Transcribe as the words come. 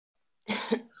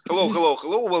Hello, hello,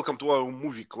 hello. Welcome to our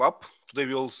movie club. Today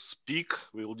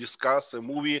we'll discuss a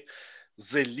movie,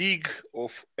 The League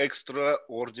of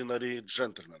Extraordinary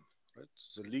Gentlemen. Right?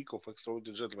 The League of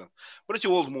Extraordinary Gentlemen. Pretty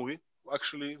old movie,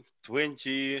 actually,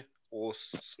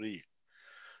 2003.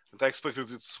 And I expected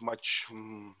it's much.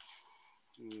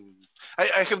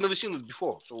 I have never seen it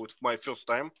before, so it's my first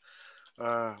time.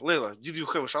 Leila, did you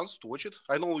have a chance to watch it?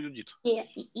 I know you did. Yeah,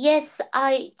 yes,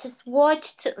 I just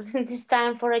watched this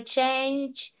time for a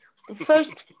change. The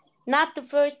first, not the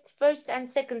first and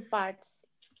second parts,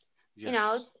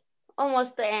 Yeah.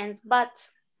 almost the end, but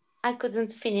I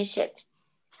couldn't finish it.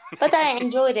 But I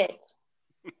enjoyed it.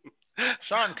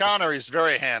 Sean Connery is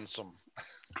very handsome.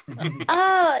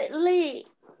 Oh, Lee,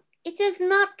 it is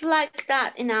not like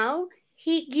that.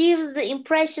 He gives the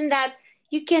impression that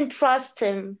you can trust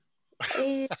him.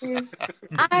 I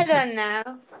don't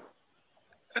know.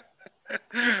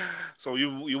 So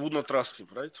you would not trust him,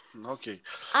 right? Okay.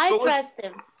 I So trust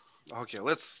him.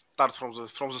 let's start from the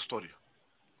story.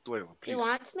 Leila, You please.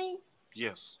 want me?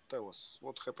 Yes, tell us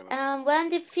what happened. When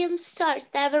the film starts,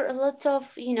 there were a lot of,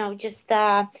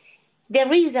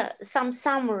 there is some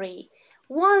summary.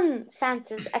 One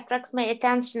sentence attracts my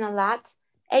attention a lot.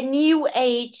 A new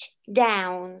age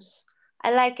dawns.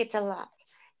 I like it a lot.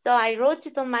 So I wrote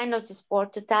it on my notice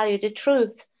board to tell you the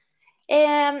truth.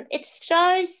 It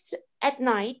starts at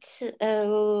night,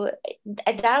 a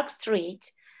dark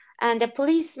street, and a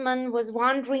policeman was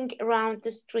wandering around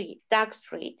the street, dark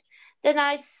street. Then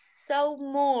I saw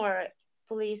more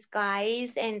police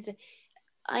guys, and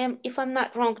if I'm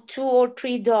not wrong, 2 or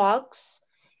 3 dogs.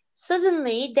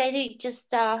 Suddenly, they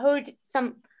just heard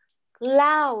some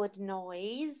loud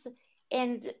noise,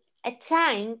 and a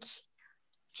tank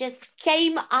just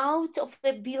came out of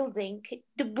a building.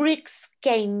 The bricks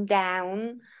came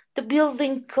down. The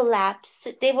building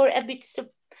collapsed. They were a bit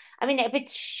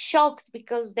shocked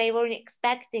because they weren't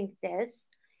expecting this.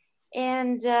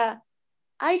 And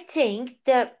I think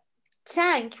the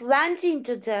tank went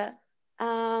into the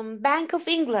Bank of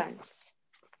England.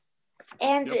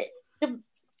 And Yep. the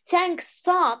tank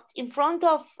stopped in front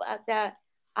of the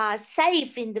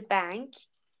safe in the bank,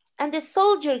 and the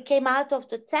soldier came out of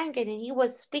the tank and he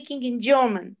was speaking in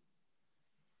German.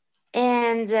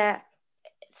 And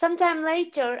sometime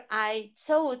later, I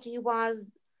thought he was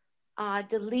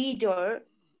the leader.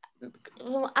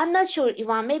 I'm not sure,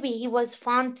 Ivan. Maybe he was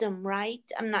Phantom, right?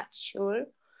 I'm not sure.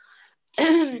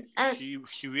 He And,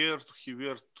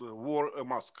 wore a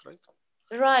mask, right?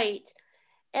 right.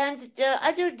 And the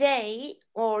other day,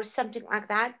 or something like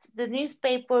that, the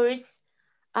newspapers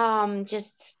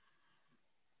just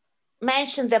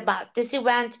mentioned about this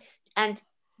event, and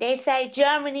they say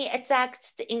Germany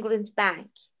attacked the England bank.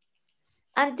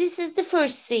 And this is the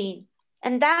first scene.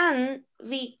 And then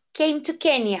we came to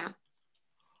Kenya.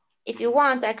 If you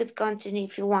want, I could continue.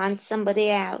 If you want,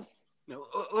 somebody else. Now,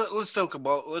 let's talk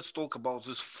about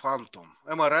this phantom.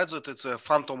 Am I right that it's a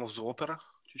Phantom of the Opera?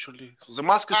 Usually, the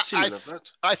mask is similar,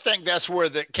 right? I think that's where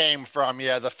that came from.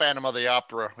 Yeah, the Phantom of the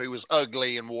Opera. He was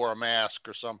ugly and wore a mask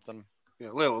or something.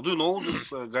 Yeah, Leo, do you know this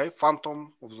guy,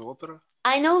 Phantom of the Opera?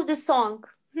 I know the song.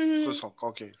 The song,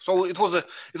 okay. So it was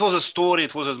a story.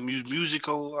 It was a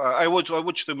musical. I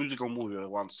watched a musical movie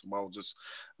once about this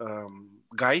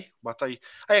guy, but I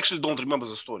actually don't remember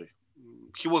the story.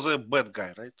 He was a bad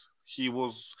guy, right? He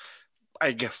was,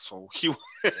 I guess so. Yeah.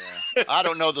 I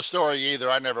don't know the story either.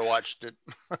 I never watched it.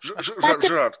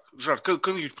 Gerard,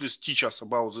 can you please teach us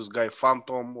about this guy,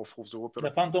 Phantom of the Opera?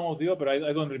 The Phantom of the Opera,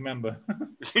 I don't remember.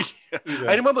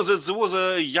 I remember that there was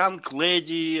a young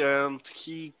lady and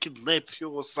he kidnapped her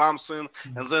or something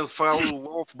and then fell in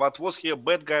love. But was he a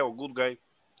bad guy or good guy?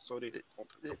 Sorry.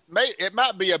 It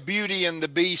might be a Beauty and the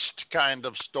Beast kind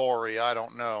of story. I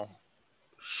don't know.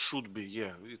 Should be,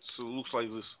 yeah. It looks like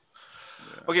this.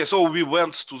 Yeah. Okay, so we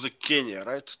went to the Kenya,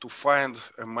 right, to find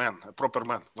a proper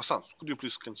man. Vasant, could you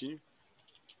please continue?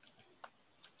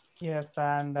 Yes,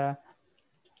 and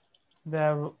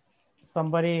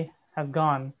somebody has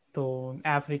gone to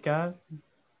Africa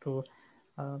to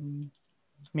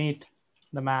meet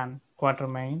the man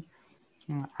Quatermain,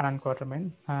 Alan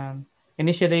Quatermain. And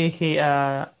initially,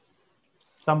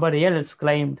 somebody else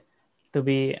claimed to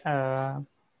be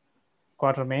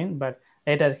Quatermain, but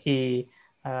later he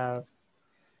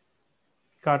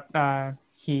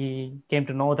came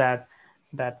to know that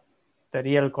the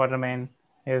real Quatermain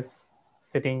is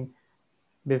sitting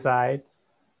beside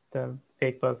the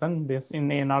fake person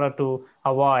in order to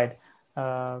avoid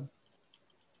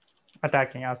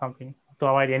attacking or something, to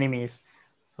avoid enemies.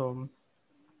 So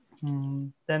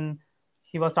then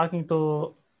he was talking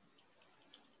to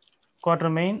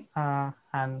Quatermain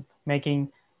and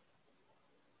making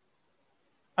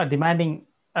demanding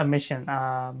a mission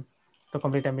to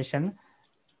complete a mission.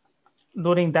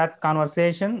 During that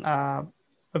conversation, a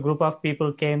group of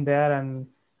people came there and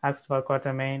asked for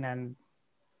Quatermain and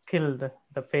killed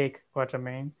the fake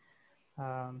Quatermain.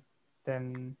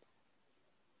 Then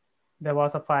there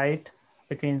was a fight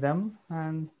between them,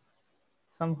 and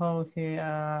somehow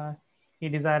he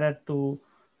decided to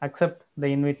accept the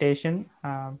invitation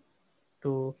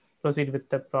to proceed with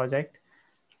the project.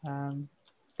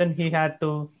 Then he had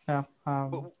to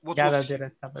What gather was the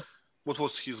rest of it. what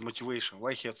was his motivation?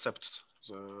 Why he accepted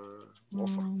the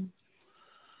offer?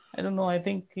 I don't know. I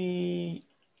think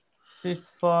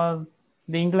it's for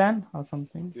the England or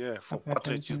something. Yeah, for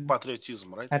Patriotism.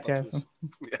 patriotism, right? Patriotism.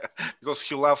 Yeah, because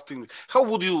he loved England. How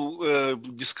would you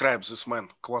describe this man,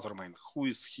 Quatermain? Who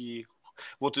is he?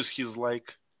 What is his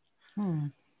like?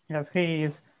 Yes, he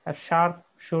is a sharp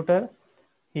shooter.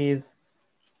 He is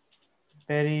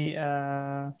very.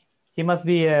 He must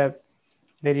be a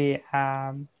very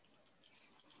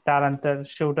talented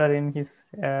shooter in his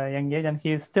young age, and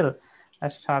he is still a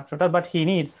sharp shooter. But he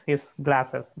needs his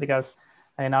glasses because,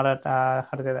 in order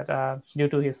how to say that, due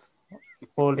to his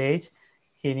old age,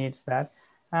 he needs that,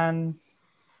 and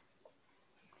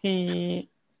he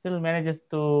still manages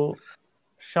to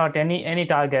shot any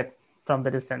target from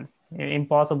the distance,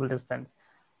 impossible distance.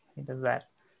 He does that.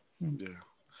 Yeah.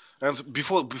 And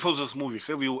before this movie,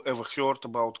 have you ever heard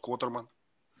about Quatermain?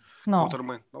 No.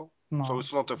 Quatermain, no? No. So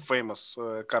it's not a famous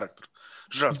character.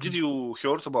 Jacques, did you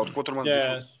heard about Quatermain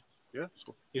Yes. before? Yeah.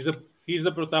 So. He's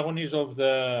the protagonist of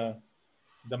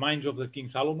the Mines of the King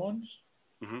Solomon's.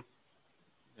 Mm-hmm.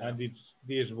 And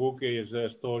this book is a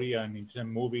story, and it's in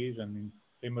movies and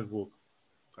famous book.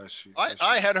 I see.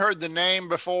 I had heard the name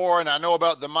before, and I know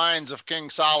about the Mines of King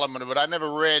Solomon, but I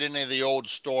never read any of the old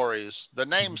stories. The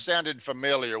name sounded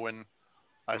familiar when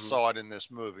I saw it in this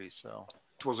movie. So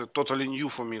it was totally new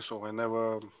for me, so I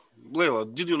never. Leila,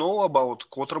 did you know about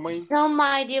Quatermain? No,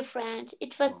 my dear friend,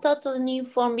 it was totally new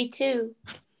for me too.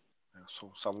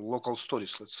 So some local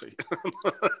stories, let's say.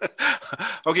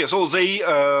 Okay, so they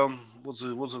what's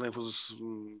the name for this?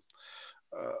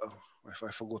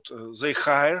 I forgot.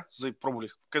 They probably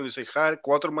can we say hire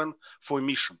Quatermain for a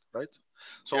mission, right?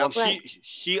 So Yep. when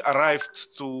he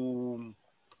arrived to,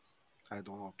 I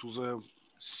don't know, to the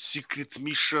secret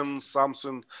mission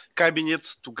something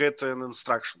cabinet to get an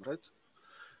instruction, right?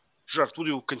 Jacques, would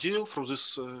you continue from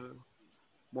this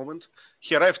moment?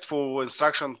 He arrived for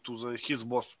instruction to his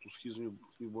boss, to his new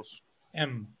boss.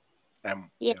 M.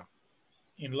 Yeah.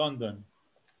 In London.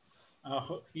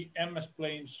 M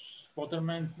explains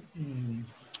Quatermain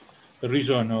the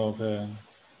reason of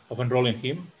enrolling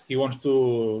him. He wants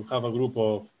to have a group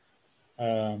of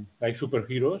like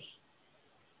superheroes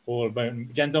or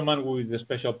gentlemen with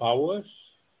special powers.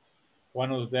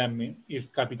 One of them is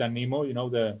Captain Nemo, you know,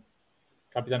 the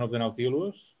captain of the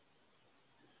Nautilus.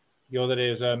 The other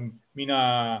is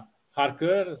Mina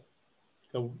Harker.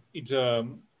 So it's a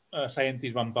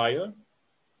scientist vampire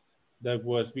that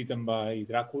was beaten by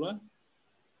Dracula.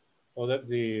 Other,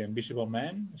 the Invisible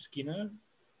Man, Skinner.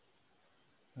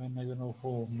 And I don't know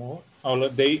who more. Oh,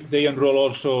 they enroll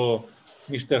also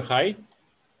Mr. Hyde.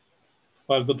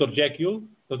 Well, Dr. Jekyll,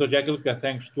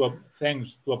 thanks to a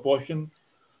potion,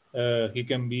 he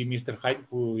can be Mr. Hyde,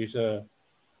 who is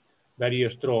very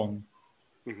strong.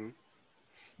 Mm-hmm.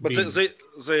 But they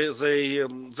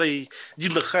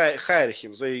didn't hire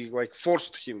him. They like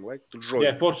forced him like to join.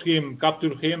 Yeah, forced him,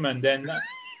 capture him, and then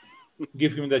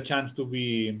give him the chance to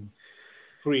be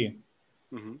free,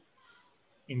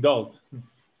 indulged.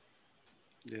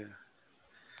 Yeah.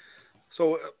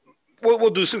 So,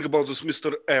 what do you think about this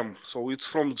Mr. M? So it's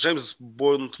from James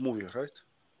Bond movie, right?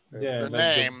 Yeah, the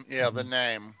name, the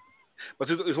name.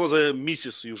 But it was a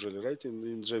Mrs. usually, right?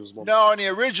 In James Bond. No, in the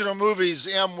original movies,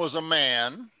 M was a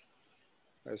man.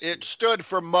 It stood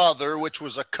for mother, which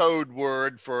was a code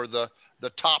word for the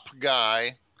top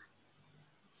guy.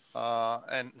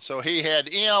 And so he had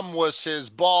M was his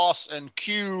boss, and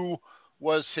Q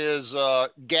was his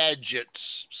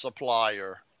gadgets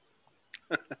supplier.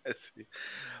 I see.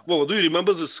 Well, do you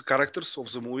remember these characters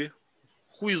of the movie?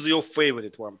 Who is your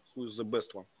favorite one? Who is the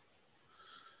best one?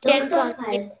 Dr.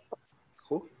 Hyde.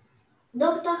 Who?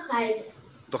 Dr. Hyde.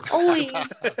 Oh, yeah.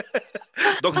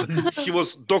 He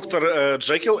was Dr.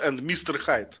 Jekyll and Mr.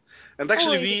 Hyde. And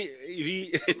actually,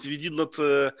 we did not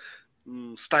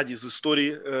study the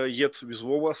story yet with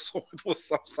Vova, so it was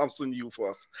something new for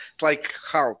us. It's like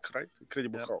Hulk, right?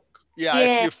 Incredible Hulk.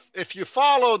 Yeah. If you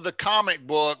follow the comic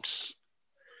books,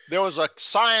 there was a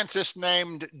scientist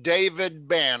named David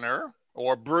Banner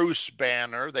or Bruce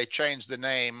Banner. They changed the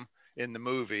name in the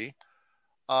movie.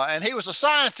 And he was a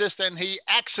scientist, and he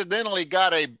accidentally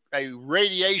got a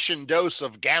radiation dose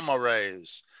of gamma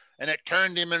rays, and it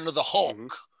turned him into the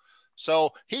Hulk.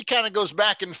 So he kind of goes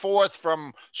back and forth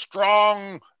from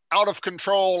strong, out of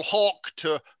control Hulk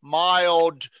to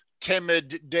mild,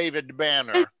 timid David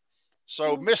Banner.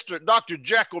 So Dr.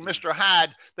 Jekyll, Mr.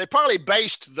 Hyde, they probably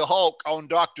based the Hulk on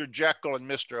Dr. Jekyll and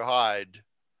Mr. Hyde,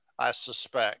 I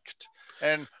suspect.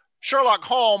 And Sherlock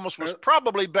Holmes was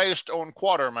probably based on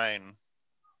Quatermain.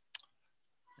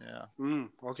 Yeah.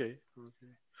 Okay.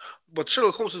 But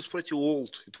Sherlock Holmes is pretty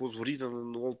old. It was written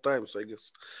in old times, I guess.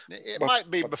 It might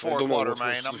be before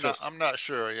Quatermain. I'm not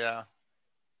sure. Yeah.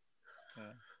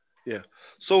 Yeah.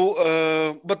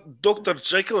 So, but Dr.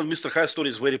 Jekyll and Mr. Hyde story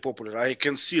is very popular. I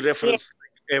can see reference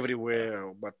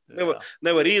everywhere, but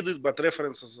never read it, but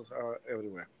references are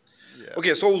everywhere. Yeah.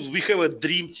 Okay, so we have a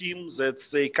dream team that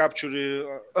they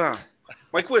capture.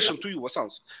 My question to you,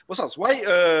 Vasants,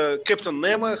 why Captain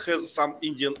Nemo has some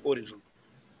Indian origin?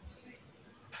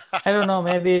 I don't know,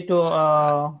 maybe to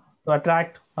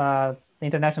attract the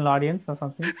international audience or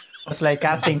something. It's like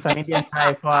casting some Indian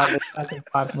guy for the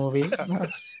Jurassic Park movie.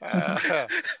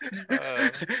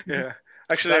 Yeah,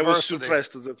 actually, I was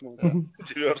surprised at that moment.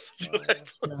 Diversity, right?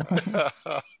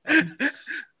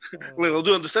 Leila, do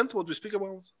you understand what we speak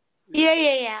about?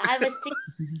 Yeah. I was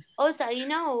thinking. Also, you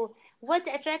know, what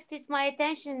attracted my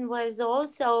attention was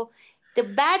also the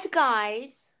bad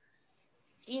guys,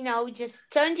 you know, just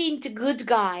turned into good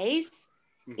guys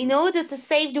in order to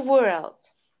save the world.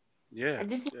 Yeah. And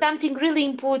this is something really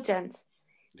important.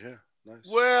 Yeah, nice.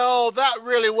 Well, that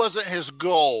really wasn't his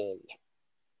goal.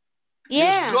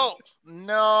 Yeah. His goal,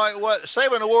 no, it was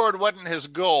saving the world wasn't his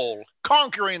goal.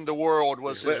 Conquering the world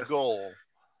was his goal.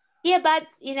 Yeah, but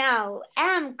you know,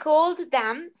 M called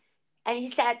them and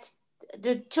he said,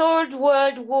 the Third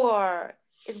World War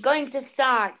is going to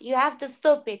start. You have to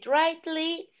stop it, right,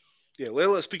 Lee? Yeah,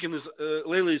 Leila is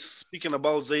speaking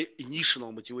about the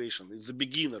initial motivation. It's the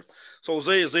beginner. So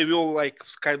they will like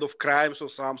kind of crimes or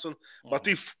something. But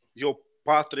if your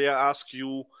patria asks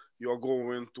you, you are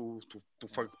going to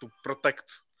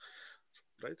protect,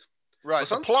 right? Right.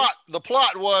 The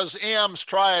plot was M's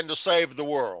trying to save the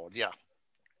world. Yeah.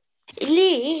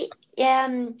 Lee,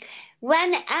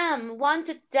 when M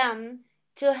wanted them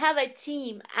to have a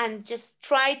team and just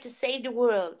try to save the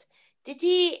world, did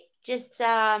he just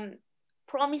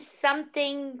promise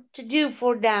something to do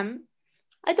for them?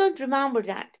 I don't remember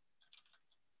that.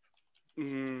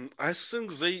 I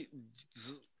think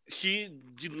he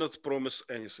did not promise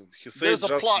anything. He said There's a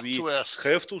just plot we twist.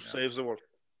 have to save the world.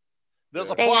 There's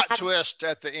a plot twist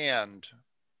at the end.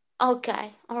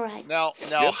 Okay, all right. Now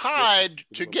Hyde,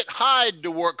 to get Hyde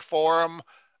to work for him,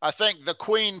 I think the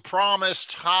Queen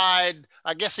promised Hyde,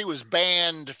 I guess he was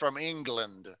banned from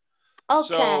England. Okay.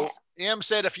 So M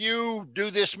said, if you do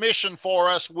this mission for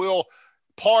us, we'll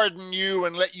pardon you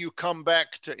and let you come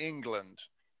back to England.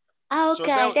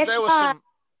 Okay, so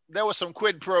there was some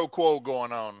quid pro quo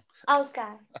going on.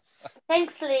 Okay.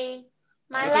 Thanks, Lee.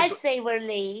 My lifesaver,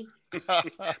 Lee.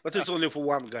 But it's only for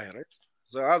one guy, right?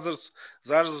 The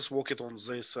others work it on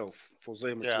themselves for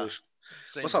their motivation.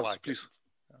 What's up, like please?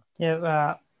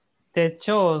 Yeah, they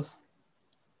chose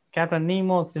Captain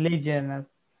Nemo's religion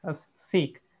as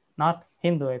Sikh, not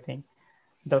Hindu, I think.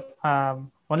 The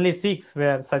only Sikhs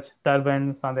wear such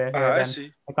turbans on their head,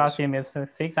 and the costume is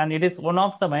Sikhs, and it is one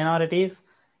of the minorities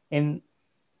in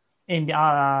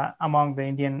among the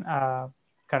Indian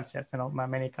cultures, you know,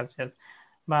 many cultures.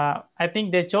 But I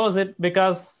think they chose it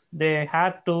because they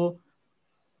had to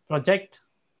project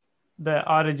the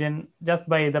origin just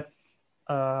by the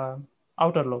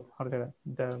outer look or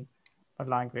the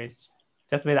language,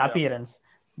 just with appearance.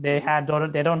 They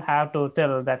don't have to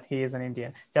tell that he is an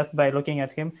Indian. Just by looking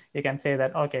at him, you can say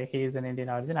that okay, he is an Indian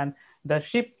origin. And the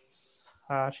ship's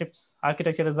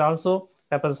architecture is also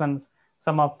represents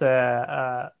some of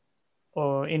the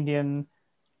Indian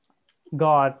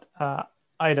god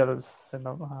idols. You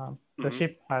know, the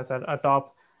ship has a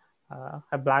top,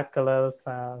 a black colors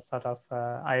sort of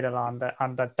idol on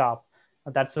the top.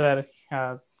 That's where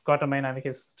Quatermain and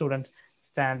his student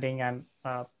standing and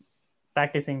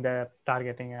practicing the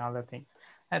targeting and other things.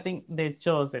 I think they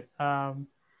chose it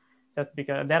just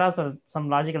because there are some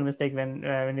logical mistake when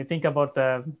you think about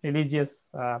the religious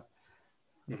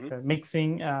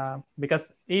mixing, because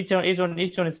each one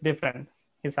is different.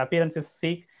 His appearance is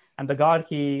Sikh, and the god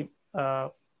he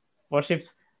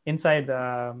worships inside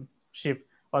the ship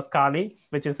was Kali,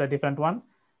 which is a different one.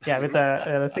 Yeah, with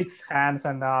the 6 hands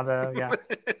and the other,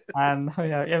 and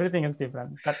everything is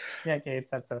different. But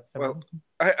it's acceptable. Well,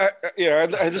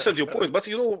 I understand your point, but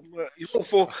you know,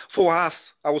 for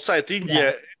us outside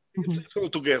India, It's all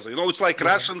together. You know, it's like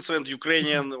Russians and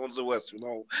Ukrainian on the west. You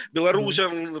know,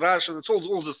 Belarusian, Russian. It's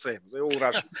all the same. They're all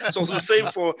Russian. It's all the same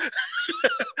for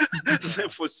the same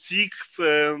for Sikhs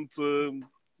and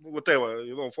whatever.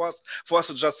 You know, for us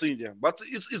it's just India. But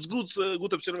it's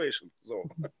good observation. So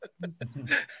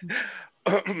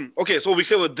okay, so we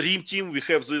have a dream team. We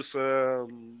have this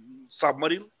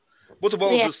submarine. What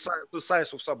about the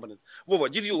size of submarine?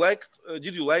 Vova, did you like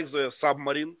the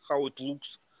submarine? How it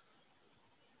looks?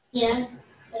 Yes.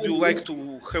 Do you like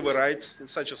to have a ride in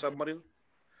such a submarine?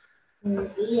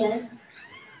 Yes.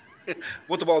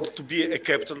 What about to be a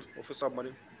captain of a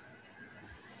submarine?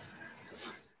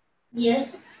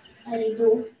 Yes, I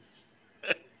do.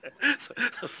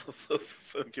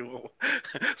 Thank you.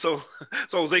 So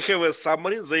they have a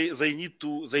submarine. They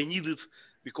need it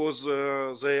because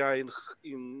they are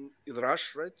in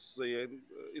rush, right?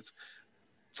 It's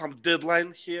some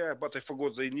deadline here, but I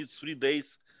forgot. They need 3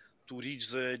 days to reach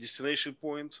the destination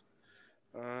point,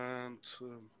 and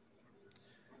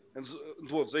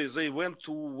what they went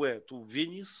to where? To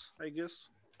Venice, I guess.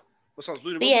 Do you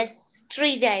remember? Yes,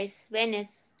 3 days,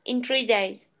 Venice, in 3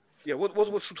 days. Yeah.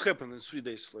 What should happen in 3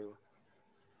 days, Leila?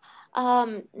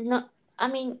 No, I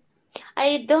mean,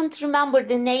 I don't remember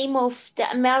the name of the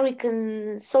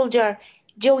American soldier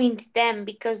joined them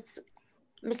because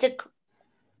Mr.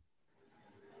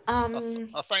 I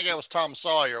think it was Tom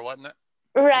Sawyer, wasn't it?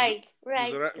 Right.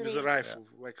 With a rifle,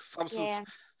 like something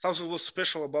was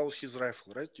special about his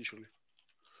rifle, right? Usually.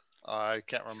 I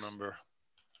can't remember.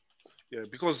 Yeah,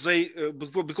 because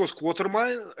because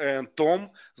Quatermain and Tom,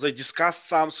 they discussed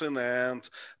something, and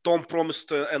Tom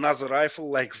promised another rifle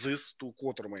like this to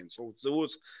Quatermain. So there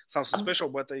was something special,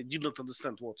 but I did not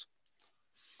understand what.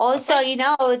 Also, you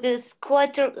know, this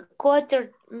Quatermain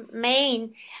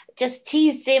just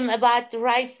teased him about the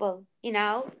rifle. You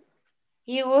know,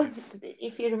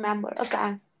 if you remember.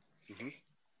 Okay.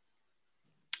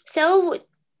 So,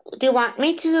 do you want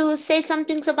me to say some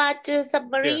things about the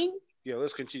submarine? Yeah,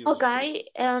 let's continue. Okay.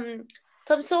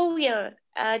 Tom Sawyer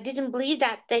didn't believe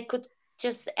that they could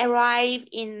just arrive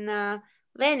in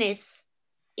Venice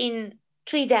in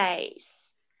 3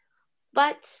 days.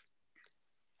 But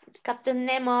Captain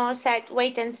Nemo said,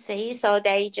 wait and see. So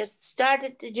they just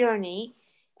started the journey.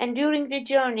 And during the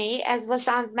journey, as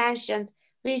Vasant mentioned,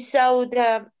 we saw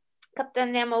the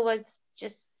Captain Nemo was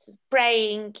just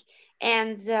praying,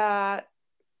 and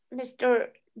Mr.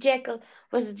 Jekyll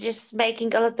was just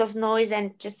making a lot of noise,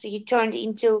 and just he turned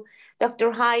into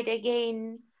Dr. Hyde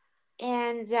again.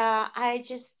 And I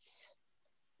just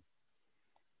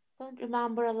don't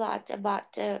remember a lot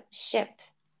about the ship.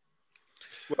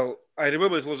 Well, I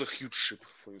remember it was a huge ship,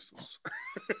 for instance.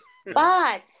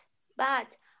 but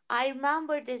I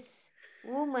remember this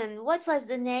woman. What was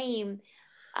the name?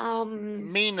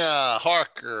 Mina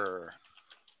Harker.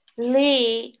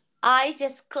 Lee. I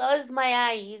just closed my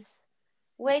eyes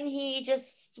when he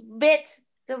just bit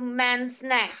the man's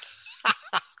neck.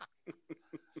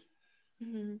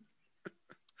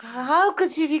 How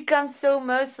could she become so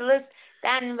merciless?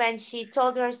 Then when she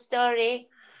told her story,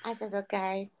 I said,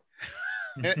 okay.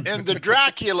 In the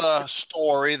Dracula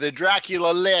story, the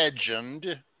Dracula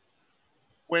legend,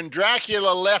 when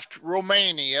Dracula left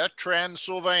Romania,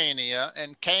 Transylvania,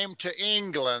 and came to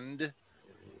England,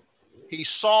 he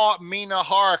saw Mina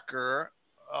Harker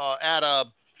at a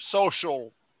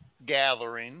social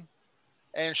gathering,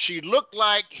 and she looked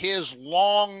like his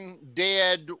long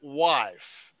dead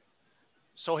wife.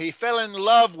 So he fell in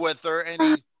love with her, and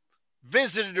he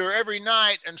visited her every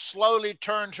night and slowly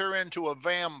turned her into a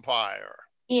vampire.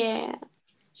 Yeah.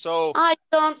 So I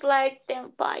don't like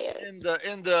vampires.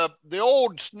 In the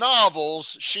old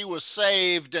novels, she was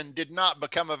saved and did not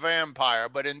become a vampire,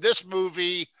 but in this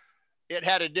movie, it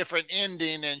had a different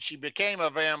ending, and she became a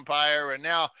vampire, and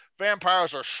now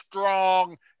vampires are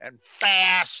strong and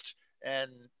fast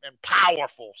and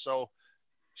powerful. So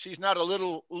she's not a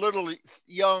little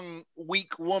young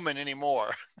weak woman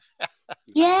anymore.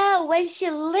 Yeah, when she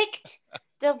licked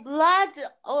the blood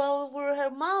over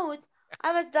her mouth,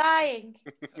 I was dying.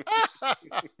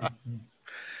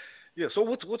 Yeah. So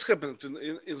what happened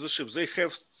in the ship? They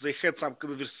had some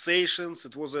conversations.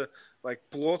 It was a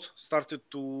plot started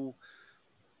to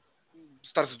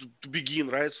begin,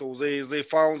 right? So they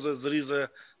found that there is a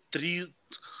tree.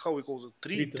 How we call it?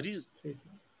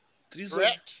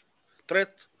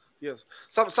 Threat. Yes.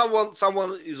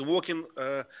 Someone is working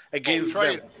against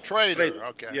them. Traitor.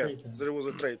 Okay. Yeah. Traitor. There was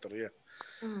a traitor. Yeah.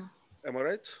 Mm. Am I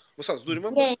right? Vasant, do you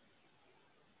remember? Yeah.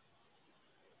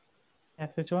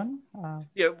 Yes, which one?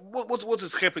 Yeah, what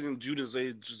is happening during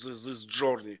this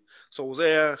journey? So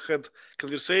they had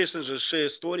conversations and share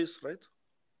stories, right?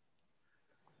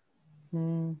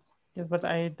 Yes, but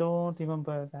I don't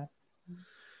remember that.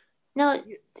 No,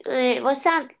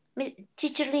 Vasant,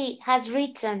 Teacher Lee has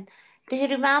written. Do you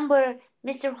remember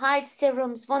Mr. Hyde's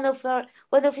serums? One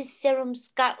of his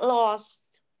serums got lost.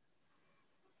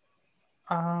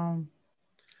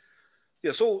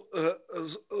 Yeah, so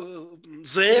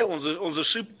there on the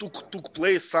ship took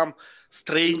place some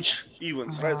strange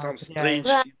events, right? Some strange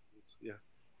yeah. events. Yeah.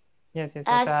 Yes, yes,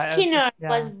 yes. Skinner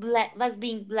Yeah. was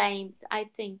being blamed, I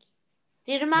think.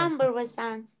 Do you remember,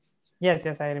 Vasant? Yes,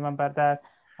 yes, I remember that.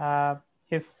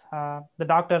 The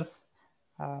doctor's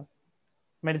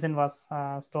medicine was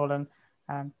stolen,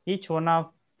 and each one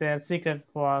of their secret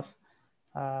was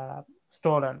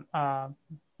stolen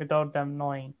without them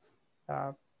knowing.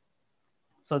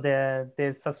 So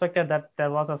they suspected that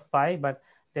there was a spy, but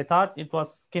they thought it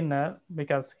was Skinner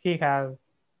because he has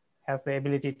the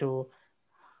ability to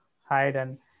hide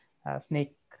and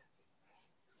sneak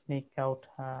out.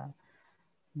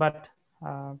 But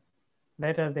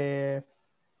later they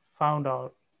found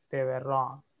out they were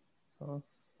wrong. So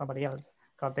somebody else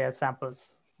got their samples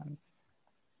and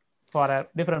for a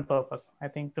different purpose. I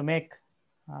think to make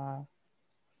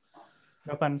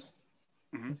weapons.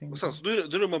 Mm-hmm. So, do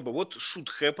you remember what should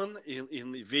happen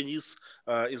in Venice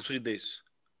in 3 days?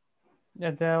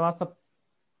 Yeah, there was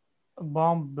a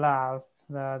bomb blast.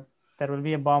 There will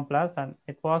be a bomb blast, and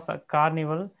it was a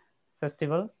carnival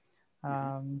festival.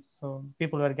 So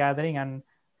people were gathering, and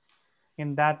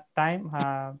in that time,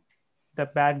 the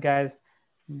bad guys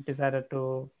decided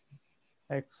to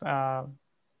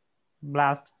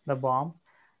blast the bomb.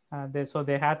 So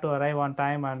they had to arrive on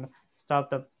time and stop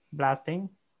the blasting,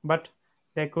 but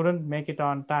they couldn't make it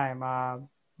on time.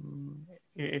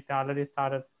 It already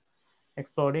started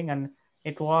exploding, and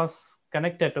it was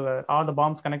connected to all the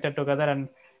bombs connected together, and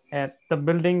the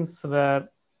buildings were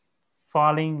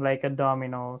falling like a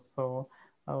domino. So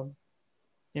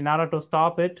in order to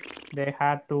stop it, they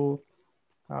had to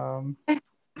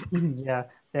yeah,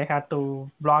 they had to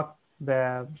block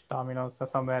the dominoes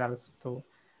somewhere else too.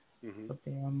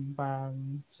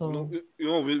 So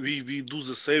we do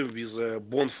the same with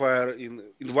bonfire in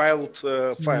wild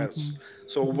fires.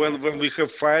 So when we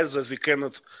have fires that we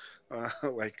cannot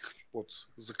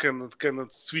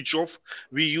cannot switch off,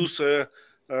 we use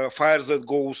fire that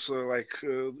goes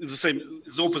in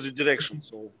the opposite direction.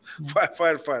 So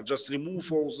fire, just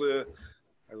remove all the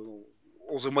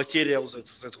all the materials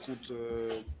that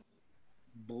could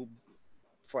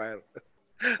fire.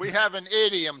 We have an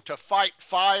idiom to fight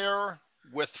fire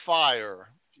with fire.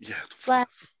 Yeah,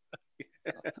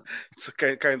 it's a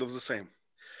kind of the same.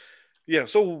 Yeah.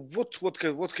 So what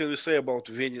can we say about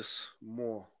Venice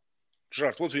more?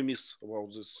 Gerard, what we missed about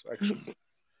this action?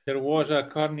 There was a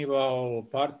carnival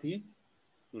party,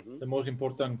 the most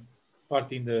important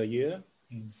party in the year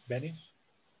in Venice.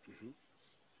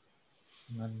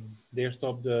 And they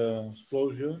stopped the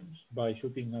explosions by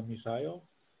shooting a missile.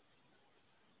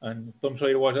 And Tom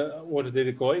Sawyer was the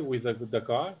decoy with the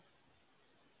car.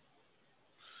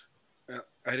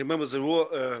 I remember there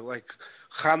were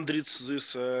hundreds of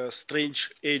these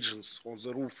strange agents on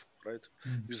the roof, right,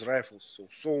 with rifles.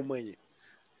 So many.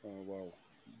 Wow.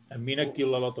 And Mina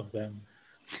killed a lot of them.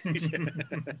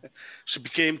 She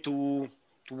became to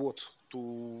what?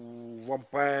 To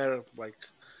vampire, like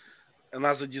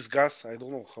another disgust. I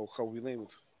don't know how we name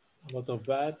it. A lot of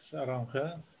bats around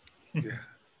her. Yeah.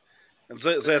 And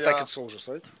they attacked soldiers,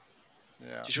 right?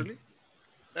 Yeah. Teacher Lee?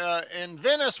 In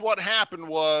Venice, what happened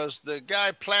was the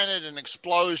guy planted an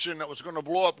explosion that was going to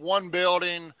blow up one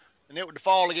building, and it would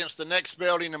fall against the next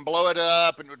building and blow it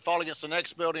up, and it would fall against the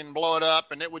next building and blow it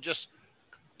up, and it would just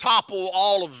topple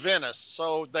all of Venice.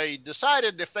 So they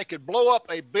decided if they could blow up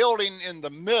a building in the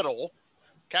middle,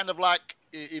 kind of like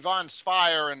Ivan's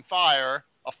fire, a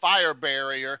fire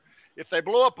barrier. If they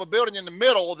blow up a building in the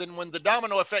middle, then when the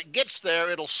domino effect gets there,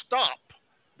 it'll stop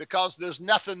because there's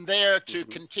nothing there to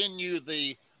continue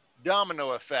the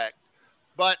domino effect.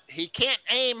 But he can't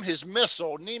aim his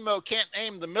missile. Nemo can't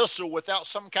aim the missile without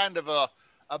some kind of a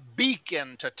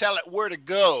beacon to tell it where to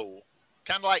go,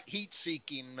 kind of like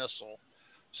heat-seeking missile.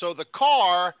 So the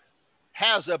car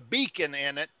has a beacon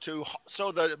in it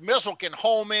so the missile can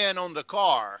home in on the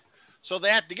car. So they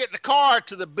have to get the car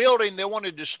to the building they want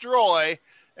to destroy,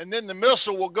 and then the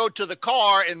missile will go to the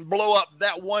car and blow up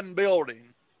that one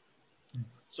building.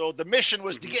 So the mission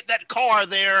was to get that car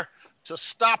there to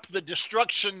stop the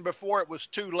destruction before it was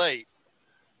too late.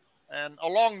 And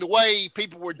along the way,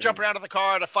 people were jumping out of the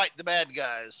car to fight the bad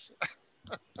guys.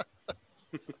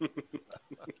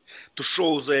 To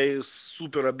show their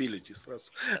super abilities.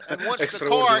 And once the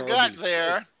car got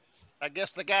there, I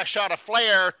guess the guy shot a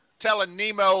flare telling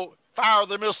Nemo, fire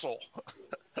the missile.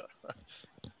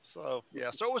 So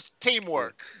yeah, so it was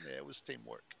teamwork. Yeah, it was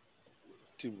teamwork.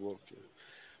 Teamwork. Yeah.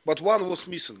 But one was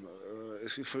missing,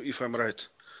 if I'm right.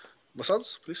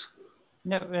 Vasants, please.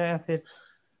 Yes, it's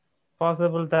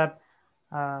possible that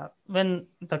when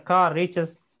the car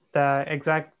reaches the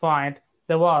exact point,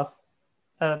 there was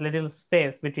a little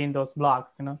space between those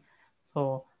blocks,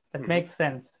 So that makes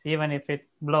sense. Even if it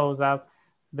blows up,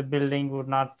 the building would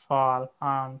not fall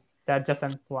on the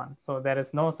adjacent one. So there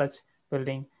is no such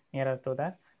building nearer to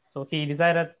that. So he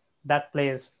decided that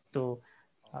place to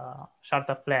shot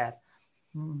the flare.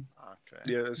 Okay.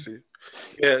 Yeah, I see.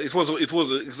 Yeah, it was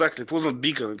exactly. It wasn't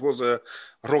beacon. It was a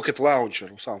rocket launcher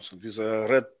or something with a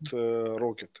red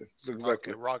rocket. It's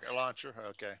exactly. Okay, rocket launcher.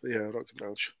 Okay. Yeah, rocket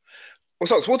launcher.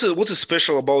 Vasants, what is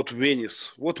special about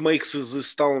Venice? What makes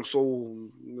this town so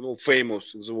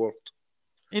famous in the world?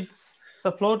 It's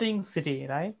a floating city,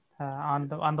 right? On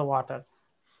the water.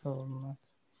 So.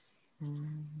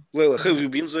 Leila, have you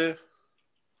been there?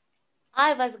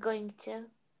 I was going to.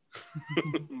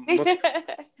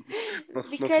 Not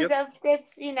Because yet? of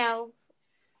this,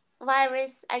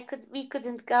 virus, we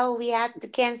couldn't go. We had to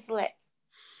cancel it.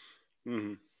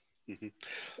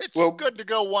 It's Well- good to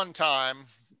go one time.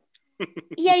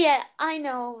 Yeah, I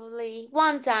know, Lee.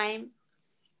 One time.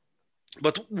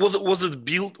 But was it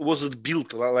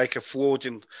built like a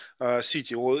floating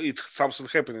city, or it something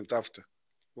happened after?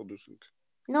 What do you think?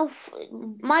 No,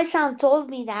 my son told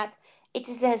me that it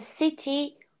is a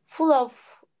city full of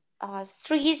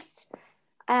streets,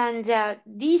 and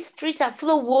these streets are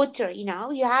full of water.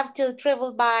 You have to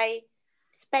travel by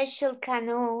special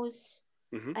canoes,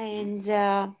 and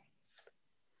The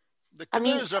I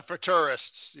mean- canoes are for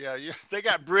tourists. Yeah, they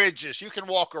got bridges. You can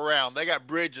walk around. They got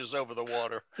bridges over the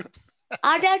water.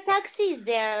 are there taxis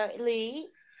there, Lee?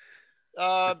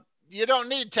 You don't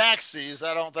need taxis,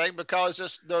 I don't think, because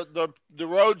the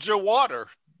roads are water.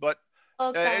 But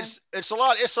Okay.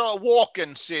 it's a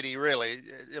walking city, really.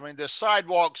 I mean, there's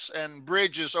sidewalks and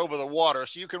bridges over the water,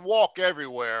 so you can walk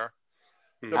everywhere.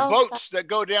 The Okay. boats that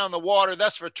go down the water,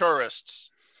 that's for tourists.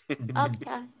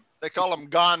 Okay. They call them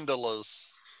gondolas.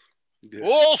 Yeah.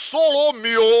 Oh, solo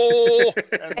mio!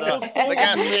 And the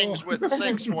guy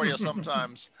sings for you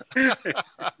sometimes.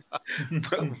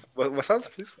 Vasants,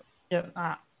 please.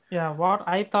 Yeah. What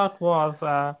I thought was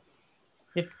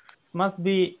it must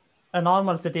be a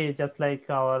normal city just like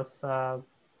ours.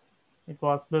 It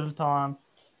was built on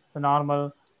the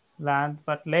normal land,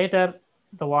 but later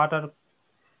the water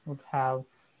would have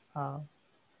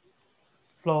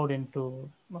flowed into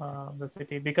the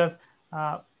city because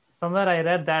somewhere I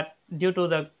read that due to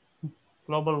the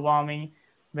global warming,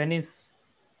 Venice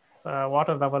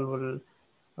water level will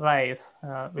rise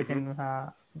within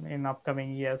in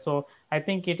upcoming years. So I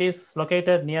think it is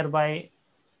located nearby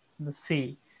the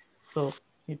sea. So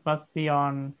it must be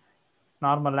on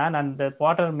normal land, and the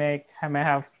water may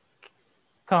have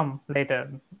come later.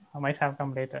 Might have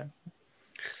come later.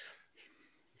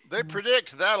 They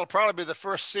predict that'll probably be the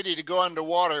first city to go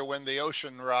underwater when the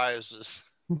ocean rises.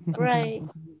 Right.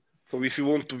 So if you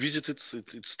want to visit it,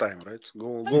 it's time, right?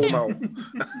 Go now.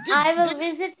 I will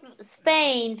visit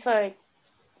Spain first.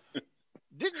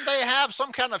 Didn't they have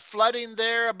some kind of flooding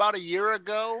there about a year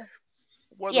ago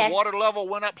where Yes. the water level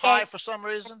went up high Yes. for some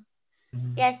reason?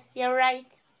 Yes, you're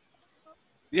right.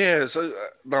 Yes,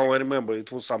 now I remember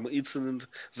it was some incident.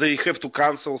 They have to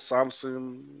cancel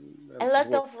something. A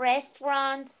lot of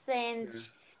restaurants and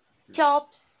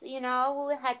shops,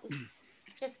 had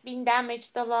just been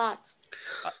damaged a lot.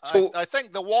 I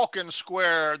think the walking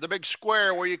square, the big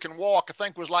square where you can walk, I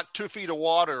think was like 2 feet of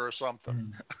water or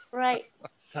something. Right.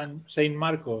 Saint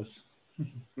Marcos.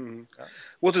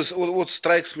 What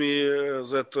strikes me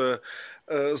that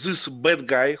this bad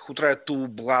guy who tried to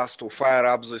blast or fire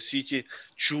up the city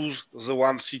choose the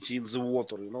one city in the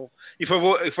water.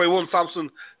 If I want something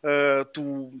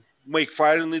to make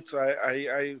fire in it,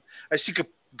 I seek a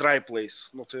dry place,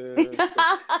 not a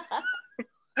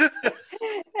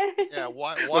Yeah,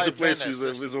 why not a place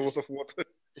Venice? with a lot of water.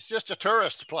 It's just a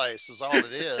tourist place, is all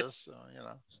it is. So,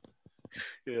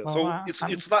 Yeah, Well, so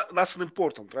it's not nothing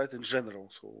important, right? In general,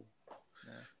 so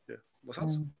yeah.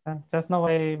 Vasants? Just now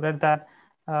I read that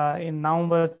in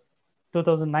November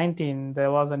 2019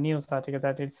 there was a news article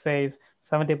that it says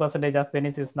 70% of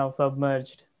Venice is now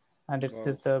submerged, and it's Wow.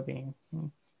 disturbing.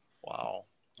 Wow.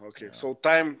 Okay, so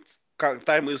time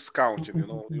is counting.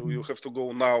 You have to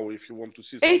go now if you want to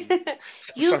see something.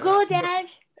 You go there,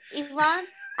 Ivan,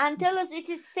 and tell us it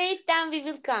is safe, then we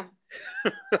will come.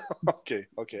 Okay.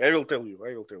 I will tell you.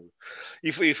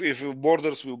 If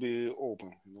borders will be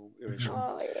open, eventually.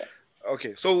 Oh, yeah.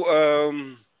 Okay, so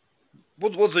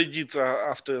what they did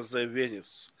after the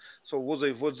Venice? So what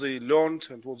they learned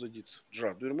and what they did.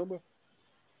 Gerard, do you remember?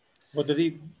 What they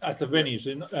did at the Venice,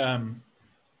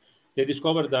 they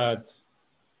discovered that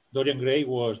Dorian Gray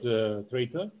was the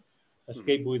traitor,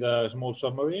 escaped with a small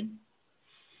submarine,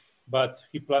 but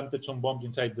he planted some bombs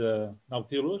inside the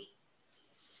Nautilus.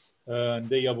 And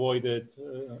they avoided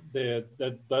that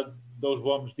those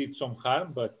bombs did some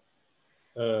harm, but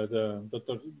the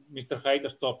Mr. Hyde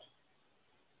stopped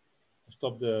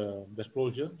the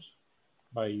explosions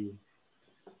by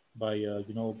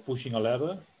pushing a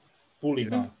lever,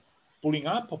 pulling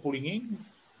up or pulling in.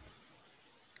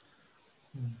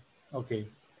 Okay.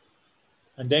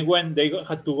 And then when they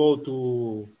had to go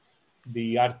to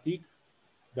the Arctic,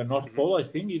 the North Pole, I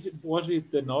think, was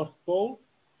it the North Pole?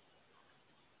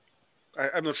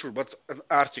 I'm not sure, but an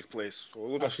Arctic place, so a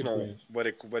lot of snow,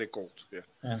 very cold.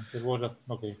 Yeah, it was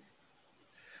okay.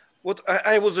 What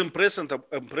I was impressed with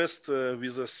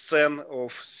the scene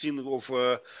of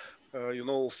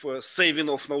saving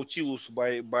of Nautilus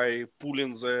by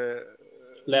pulling the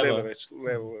leverage.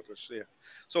 Yeah.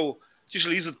 So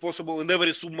usually, is it possible in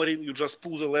every submarine you just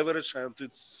pull the leverage and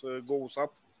it goes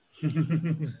up?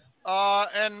 In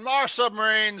our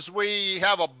submarines, we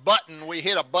have a button. We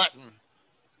hit a button,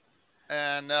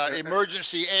 and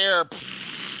emergency air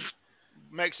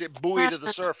makes it buoy to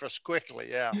the surface quickly.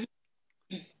 Yeah.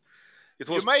 It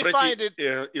was you may find it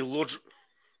illogical.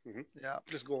 Yeah.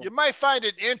 Please go on. You may find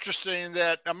it interesting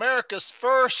that America's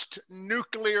first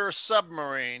nuclear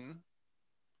submarine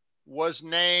was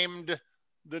named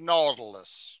the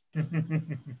Nautilus.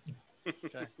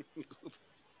 Okay.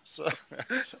 So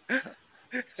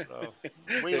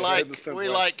we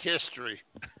like history.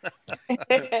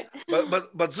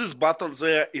 but these buttons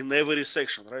there in every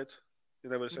section, right?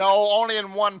 In every section. No, only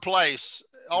in one place.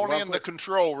 Only in the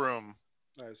control room.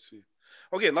 I see.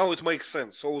 Okay, now it makes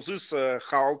sense. So this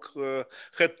Hulk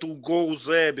had to go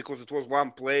there because it was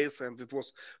one place and it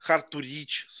was hard to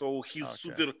reach. So his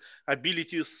super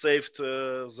abilities saved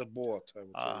the boat.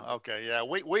 Okay, yeah.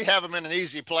 We have him in an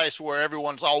easy place where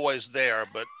everyone's always there,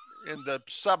 but in the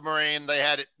submarine, they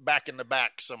had it back in the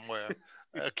back somewhere.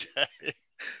 Okay.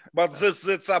 But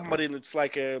that submarine, it's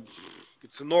like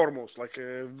it's enormous, like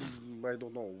I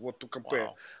don't know what to compare,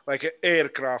 like an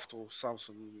aircraft or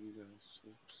something.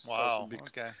 Wow.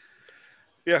 Okay.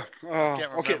 Yeah. I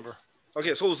can't remember.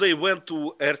 Okay. So they went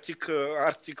to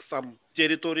Arctic some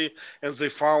territory, and they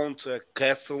found a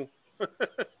castle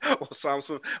or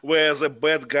something where the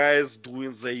bad guys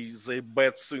doing they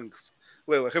bad things.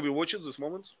 Leila, have you watched this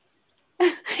moment?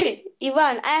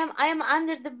 Ivan, I am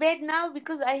under the bed now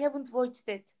because I haven't watched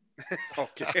it.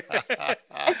 Okay.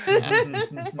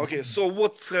 Okay. So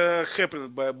what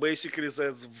happened? Basically,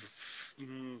 that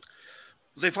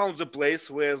they found the place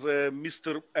where the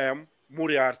Mr. M.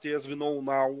 Moriarty, as we know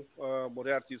now,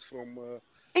 Moriarty is from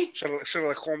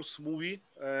Sherlock Holmes movie,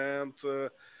 and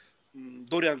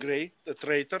Dorian Gray, the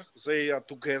traitor. They are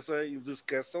together in this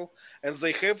castle, and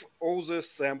they have all the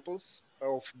samples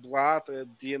of blood,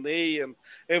 DNA, and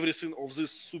everything of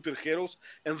these superheroes,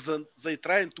 and then they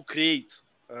trying to create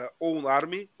own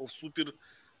army of super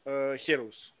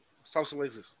heroes, something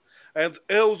like this. And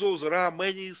also there are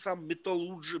some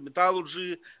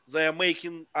metallurgy. They are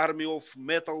making army of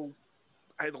metal,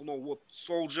 I don't know what,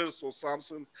 soldiers or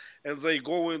something, and they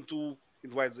going to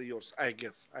invade the Earth, I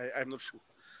guess. I'm not sure.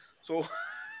 So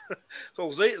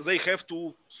so they have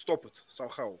to stop it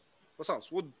somehow.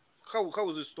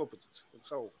 How they stopped it?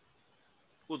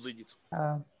 What they did?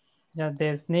 Yeah,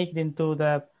 they sneaked into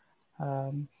the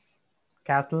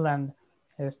castle and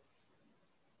they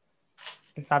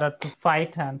started to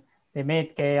fight, and they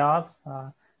made chaos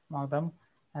among them.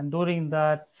 And during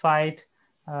that fight,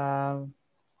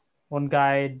 one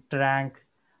guy drank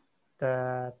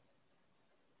the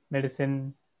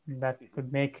medicine that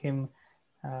could make him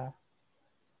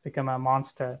become a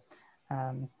monster.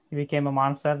 And he became a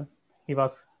monster. He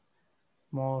was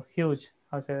more huge,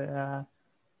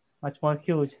 much more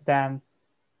huge than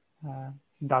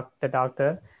the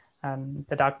doctor. And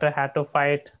the doctor had to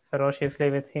fight ferociously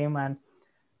with him, and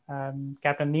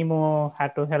Captain Nemo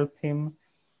had to help him,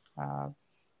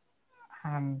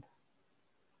 and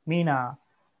Mina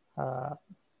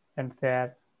went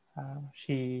there.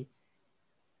 She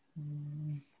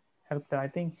helped. I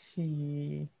think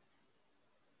she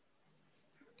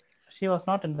was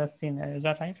not in the scene. Is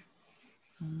that right?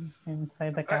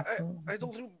 Inside the castle. I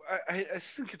don't remember. I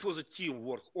think it was a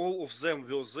teamwork. All of them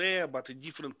were there, but in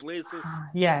different places.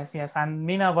 Yes. And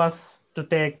Mina was to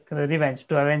take revenge,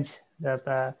 to avenge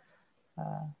that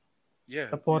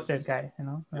supported guy.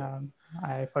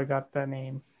 I forgot the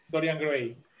name. Dorian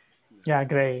Gray. Yeah,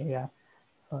 Gray. Yeah.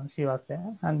 So she was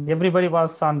there, and everybody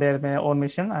was on their own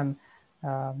mission, and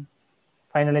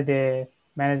finally they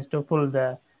managed to pull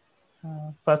the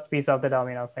first piece of the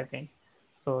dominoes, I think.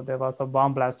 So there was a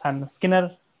bomb blast, and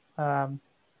Skinner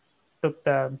took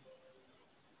the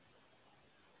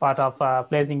part of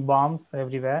placing bombs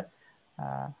everywhere,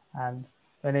 and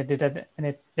when it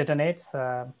detonates,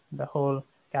 the whole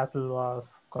castle was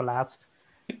collapsed.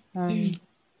 It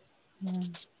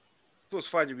was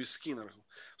funny with Skinner.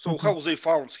 So how they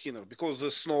found Skinner? Because the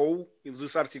snow in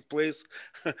this Arctic place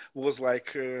was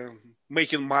like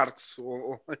making marks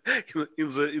in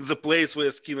the place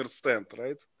where Skinner stand,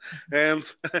 right? And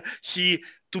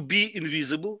to be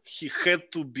invisible, he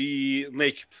had to be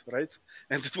naked, right?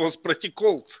 And it was pretty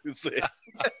cold inside.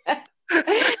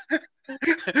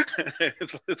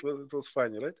 It was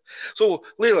funny, right? So,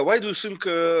 Leila, why do you think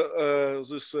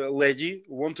this lady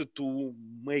wanted to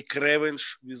make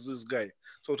revenge with this guy?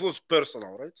 So it was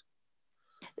personal, right?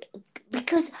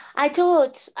 Because I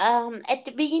thought at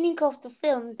the beginning of the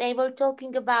film, they were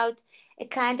talking about a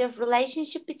kind of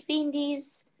relationship between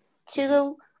these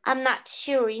two. I'm not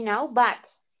sure,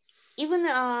 but even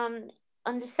on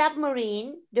the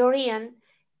submarine, Dorian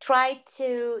tried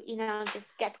to,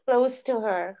 just get close to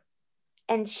her.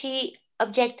 And she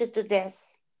objected to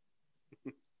this.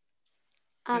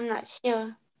 I'm not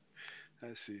sure.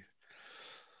 I see.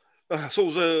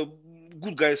 So the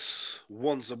good guys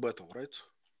won the battle, right?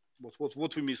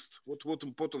 What we missed? What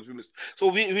important we missed? So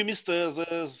we missed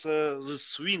the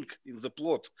swing in the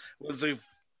plot when they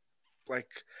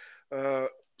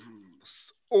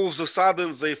all of a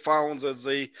sudden they found that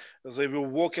they were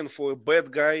working for a bad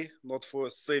guy, not for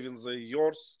saving the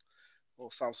yours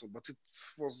or something. But it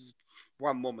was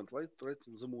one moment, right,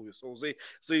 in the movie. So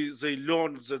they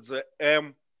learned that the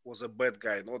M was a bad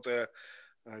guy, not a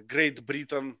Great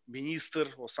Britain minister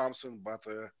or something, but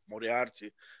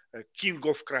Moriarty, a king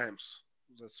of crimes.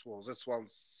 That's one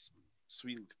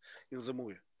swing in the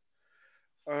movie.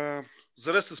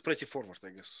 The rest is pretty forward, I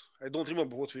guess. I don't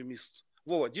remember what we missed.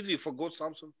 Vova, did we forget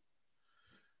something?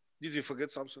 Did we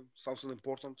forget something? Something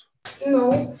important?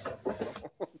 No.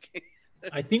 Okay.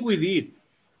 I think we did.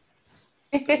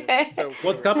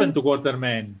 What happened to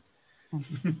Waterman?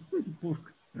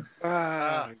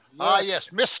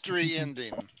 Yes, mystery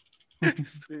ending.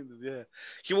 Yeah,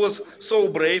 he was so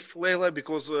brave, Leila,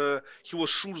 because he was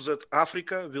sure that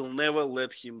Africa will never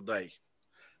let him die.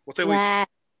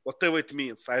 Whatever it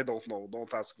means, I don't know.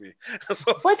 Don't ask me.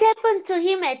 So, what happened to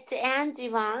him at the end,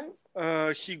 Ivan?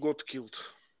 He got killed.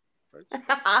 Right?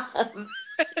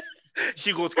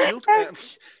 He got killed, and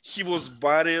he was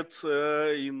buried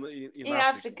in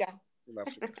Africa. In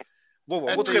Africa.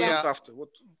 Vova, what happened after? What?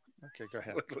 Okay, go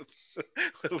ahead.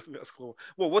 Let me ask Vova.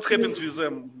 Well, what happened with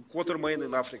Quatermain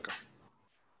in Africa?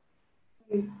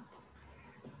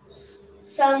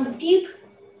 Some pig.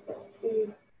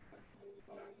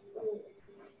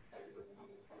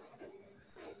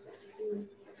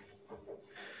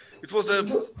 It was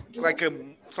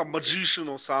some magician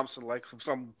or something, like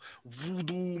some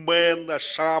voodoo man, a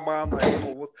shaman. I don't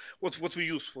know what we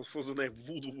use for the name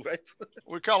voodoo, right?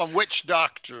 We call them witch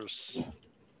doctors.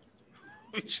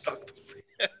 Witch doctors.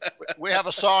 We have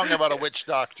a song about a witch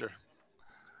doctor.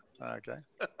 Okay.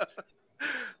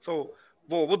 So,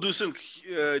 well, what do you think?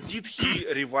 Did he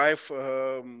revive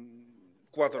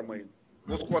Quatermain?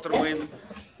 Was Quatermain?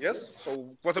 Yes.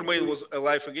 So Quatermain was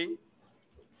alive again.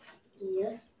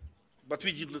 Yes. But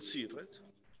we did not see it, right?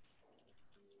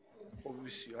 Or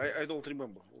we see? I don't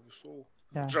remember. So,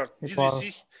 yeah, Jar,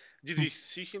 did we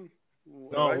see him?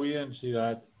 No, we didn't see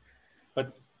that.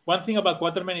 But one thing about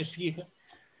Quatermain is he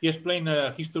explained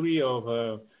the history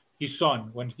of his son.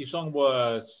 When his son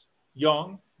was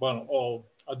young, or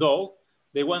adult,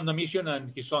 they went on a mission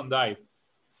and his son died.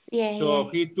 Yeah. So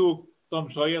he took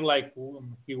Tom Sawyer like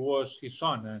he was his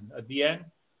son, and at the end,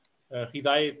 he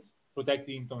died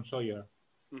protecting Tom Sawyer.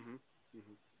 Mm-hmm.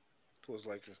 Mm-hmm. It was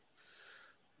like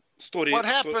a story. What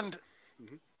happened?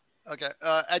 Mm-hmm. Okay,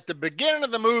 at the beginning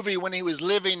of the movie, when he was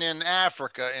living in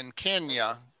Africa, in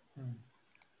Kenya,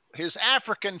 his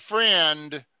African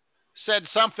friend said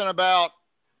something about,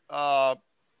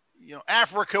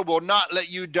 Africa will not let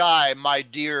you die, my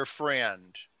dear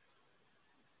friend,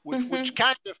 which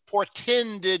kind of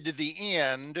portended the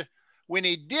end. When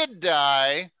he did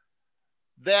die,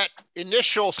 that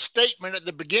initial statement at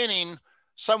the beginning,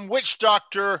 some witch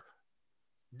doctor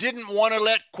didn't want to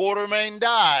let Quatermain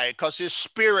die because his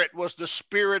spirit was the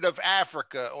spirit of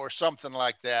Africa or something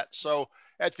like that. So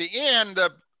at the end,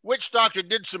 the witch doctor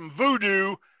did some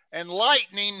voodoo and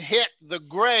lightning hit the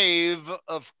grave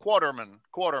of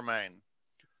Quatermain.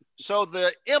 So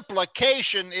the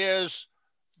implication is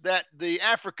that the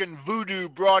African voodoo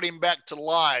brought him back to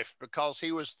life because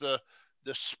he was the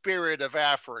spirit of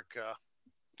Africa.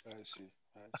 I see.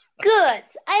 Good.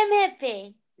 I am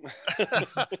happy.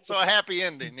 So a happy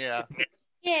ending, yeah.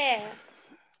 Yeah.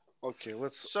 Okay,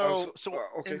 let's. So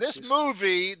okay, in this please.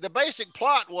 movie, the basic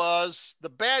plot was the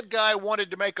bad guy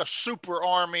wanted to make a super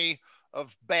army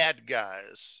of bad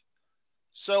guys.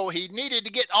 So he needed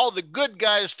to get all the good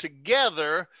guys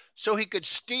together so he could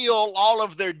steal all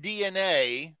of their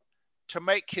DNA to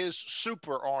make his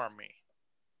super army.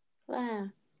 Wow.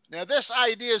 Now, this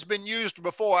idea has been used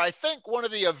before. I think one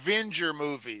of the Avenger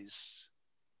movies,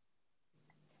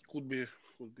 Could be.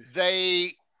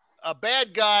 a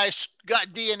bad guy got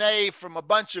DNA from a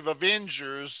bunch of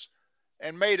Avengers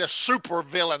and made a super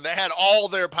villain that had all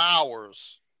their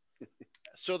powers.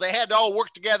 So they had to all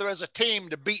work together as a team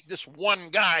to beat this one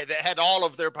guy that had all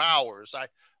of their powers. I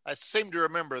seem to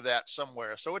remember that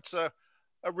somewhere. So it's a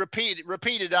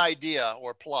repeated idea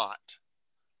or plot.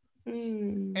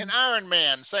 And Iron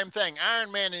Man, same thing.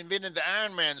 Iron Man invented the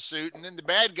Iron Man suit, and then the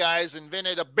bad guys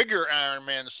invented a bigger Iron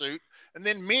Man suit, and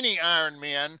then many Iron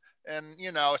Men, and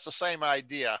it's the same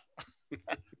idea.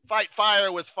 Fight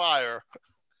fire with fire.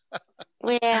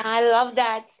 Yeah, I love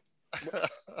that.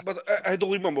 But I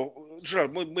don't remember.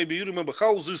 Gerard, maybe you remember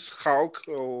how this Hulk,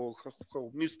 or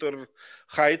how Mr.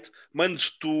 Hyde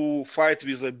managed to fight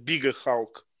with a bigger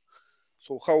Hulk.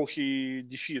 So how he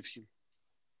defeated him?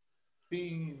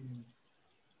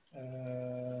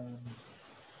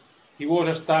 He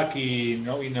was stuck in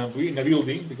a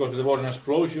building because there was an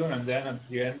explosion, and then at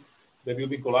the end the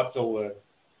building collapsed over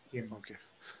him. Okay,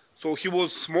 so he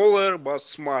was smaller but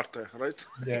smarter, right?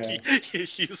 Yeah.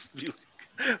 He's building.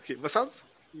 Okay, Vasant,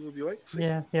 would you like to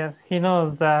say? Yeah. He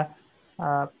knows the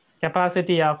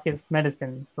capacity of his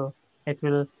medicine, so it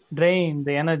will drain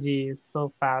the energy so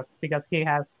fast because he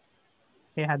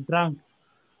had drunk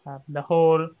the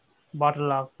whole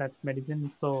bottle of that medicine.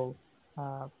 So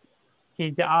all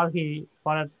he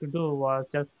wanted to do was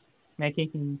just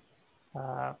making him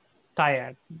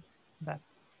tired.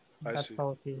 That's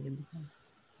how he.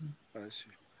 I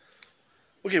see.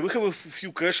 Okay, we have a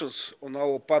few questions on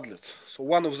our Padlet. So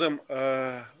one of them,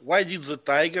 why did the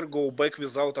tiger go back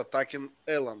without attacking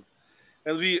Ellen?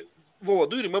 And Vova,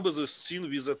 do you remember the scene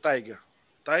with the tiger?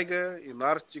 Tiger in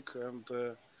Arctic and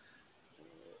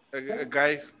a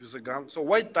guy with a gun. So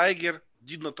why tiger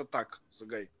did not attack the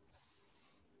guy?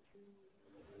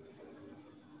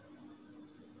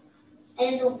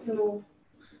 I don't know.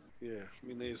 Yeah,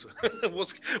 me neither.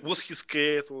 was he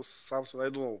scared or something? I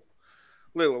don't know.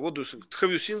 Leila, what do you think? Have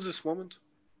you seen this moment?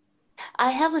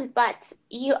 I haven't, but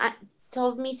you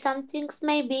told me some things.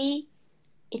 Maybe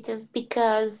it is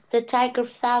because the tiger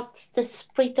felt the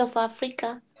spirit of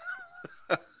Africa.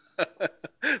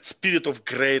 Spirit of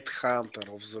great hunter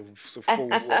of the whole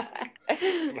world.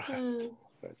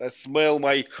 Right. I smell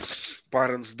my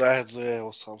parents died there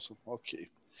or something. Okay.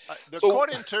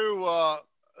 According to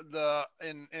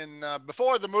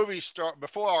before the movie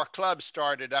before our club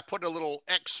started, I put a little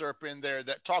excerpt in there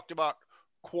that talked about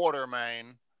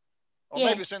Quatermain, or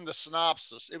maybe it's in the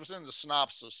synopsis. It was in the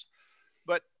synopsis,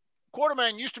 but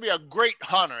Quatermain used to be a great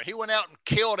hunter. He went out and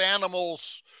killed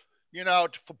animals,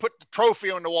 to put the trophy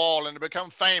on the wall and to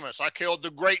become famous. I killed the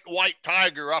great white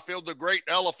tiger. I killed the great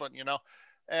elephant.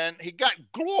 And he got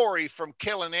glory from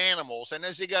killing animals. And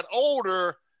as he got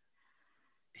older,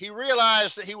 he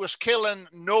realized that he was killing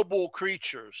noble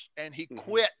creatures, and he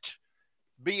quit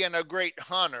being a great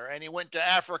hunter, and he went to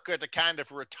Africa to kind of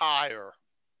retire.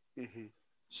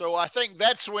 So I think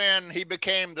that's when he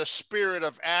became the spirit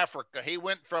of Africa. He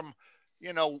went from,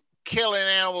 killing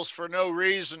animals for no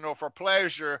reason or for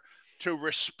pleasure to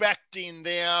respecting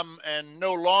them and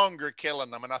no longer killing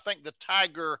them. And I think the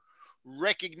tiger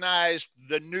recognized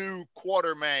the new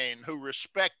Quatermain who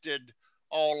respected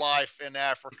all life in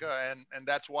Africa, and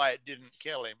that's why it didn't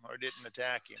kill him or didn't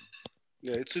attack him.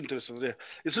 Yeah, it's interesting. Yeah.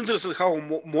 It's interesting how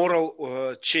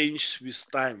moral change with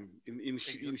time in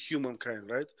humankind,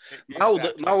 right?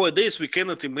 Exactly. Nowadays, we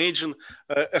cannot imagine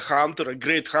a hunter, a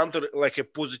great hunter, like a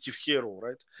positive hero,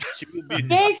 right? He will be,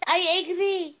 yes, I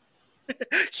agree.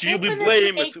 He will be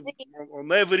blamed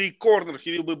on every corner.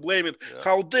 He will be blamed. Yeah.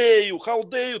 How dare you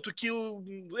to kill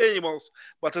animals?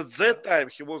 But at that time,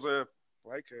 he was a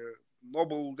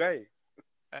noble guy.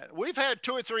 We've had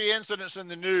 2 or 3 incidents in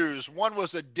the news. One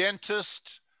was a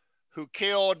dentist who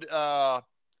killed a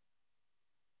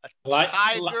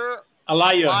tiger. A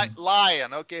lion.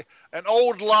 Lion, okay. An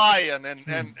old lion. And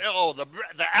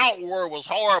the outroar was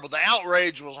horrible. The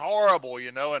outrage was horrible,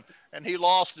 and he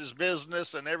lost his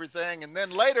business and everything. And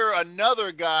then later,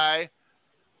 another guy,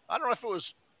 I don't know if it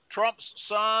was Trump's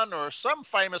son or some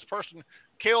famous person,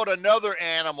 killed another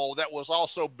animal that was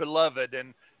also beloved.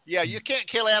 And yeah, you can't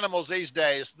kill animals these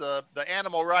days. The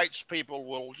animal rights people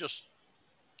will just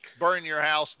burn your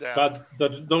house down. But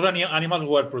those animals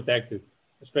were protected,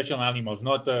 special animals,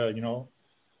 not you know.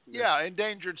 Yeah,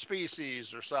 endangered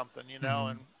species or something, you know,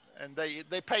 and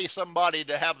they pay somebody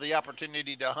to have the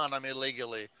opportunity to hunt them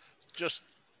illegally. Just,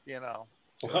 you know.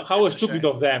 So How stupid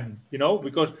of them, you know,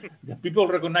 because the people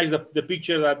recognize the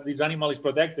picture that this animal is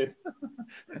protected.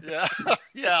 Yeah,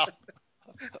 yeah.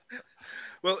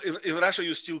 Well, in Russia,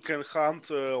 you still can hunt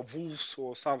wolves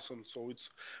or something. So it's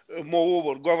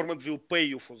moreover, government will pay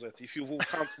you for that. If you will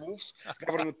hunt wolves,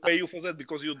 government pay you for that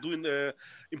because you're doing an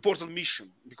important mission.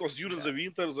 Because during the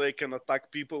winter, they can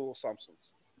attack people or something.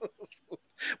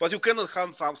 But you cannot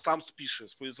hunt some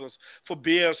species. For instance, for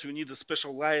bears, you need a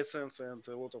special license and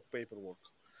a lot of paperwork.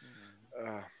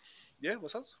 Yeah,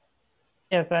 what's else?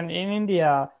 Yes, and in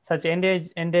India, such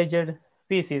endangered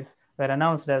species were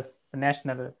announced as the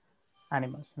national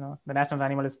animals. You know, the national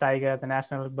animal is tiger, the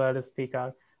national bird is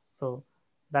peacock. So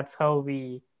that's how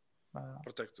we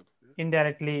protect them.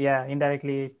 Yeah.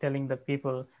 Indirectly telling the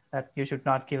people that you should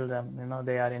not kill them. You know,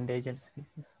 they are endangered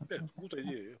species. Yeah, good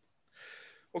idea. Yeah.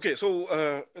 Okay, so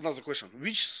another question: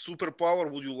 which superpower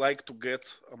would you like to get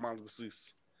among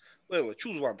these? Leila,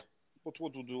 choose one. What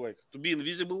would you like? To be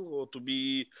invisible or to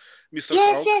be Mr.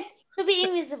 Hulk? Yes, to be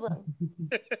invisible.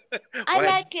 I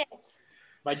like it.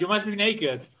 But you must be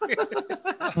naked.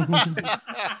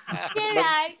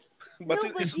 Gerard,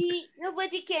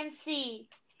 nobody can see.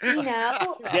 You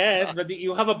know. Yes, but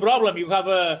you have a problem. You have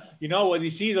a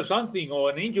disease or something or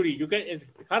an injury. It's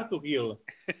hard to heal.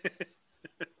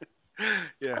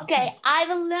 Yeah. Okay, I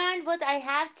will learn what I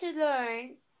have to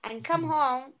learn and come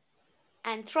home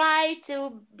and try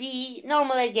to be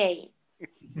normal again.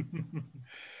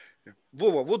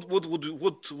 Vova, what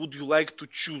would you like to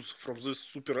choose from these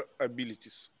super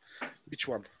abilities? Which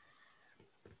one?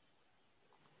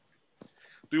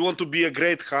 Do you want to be a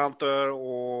great hunter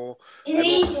or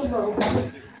invisible?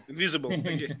 Invisible.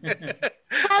 Okay.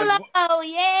 Hello,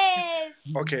 yes.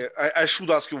 Okay, I should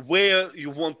ask you where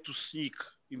you want to sneak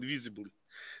invisibly,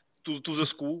 to the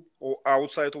school or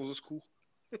outside of the school.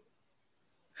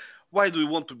 Why do you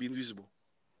want to be invisible?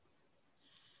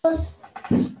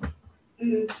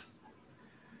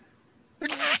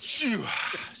 Excuse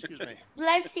me.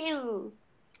 Bless you.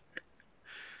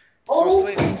 Oh,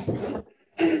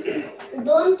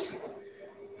 don't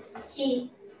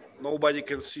see. Nobody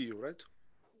can see you, right?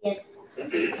 Yes.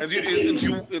 And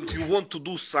you want to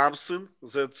do something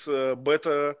that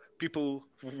better people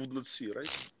would not see,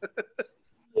 right?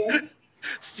 Yes.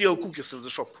 Steal cookies in the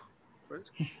shop, right?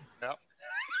 Yeah.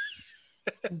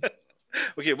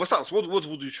 Okay, what else? What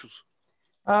would you choose?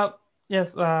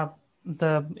 Yes,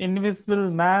 the invisible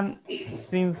man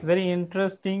seems very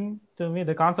interesting to me.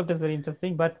 The concept is very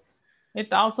interesting, but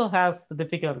it also has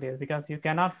difficulties because you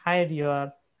cannot hide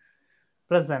your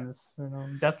presence, you know,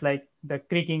 just like the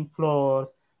creaking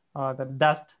floors or the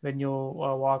dust when you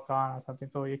walk on or something.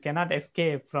 So you cannot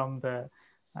escape from the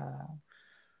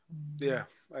Yeah,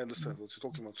 I understand what you're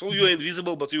talking about. So you're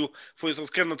invisible, but you, for instance,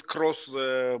 cannot cross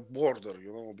the border,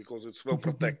 you know, because it's well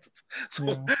protected. So,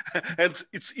 yeah. And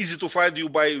it's easy to find you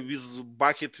with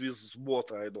bucket with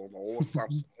water, I don't know, or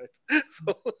something, right?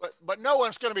 So, but no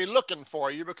one's going to be looking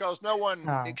for you because no one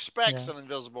expects an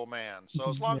invisible man. So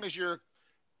as long as you're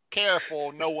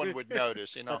careful, no one would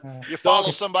notice. You know, you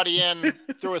follow somebody in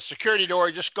through a security door,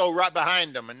 you just go right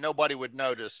behind them, and nobody would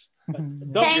notice.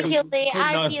 Thank you, Lee.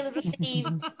 I feel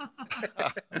relieved.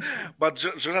 But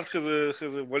Gerard has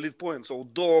a valid point. So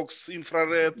dogs,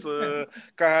 infrared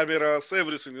cameras,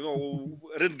 everything, you know,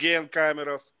 rentgen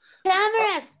cameras.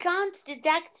 Cameras can't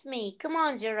detect me. Come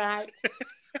on, Gerard.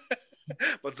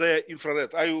 But they're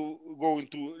infrared. Are you going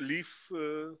to leave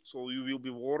so you will be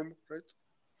warm, right?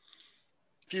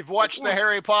 If you've watched the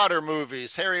Harry Potter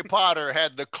movies, Harry Potter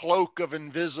had the cloak of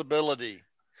invisibility.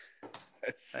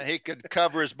 And he could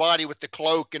cover his body with the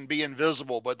cloak and be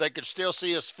invisible, but they could still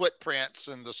see his footprints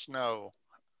in the snow.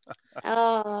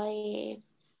 Oh, yeah.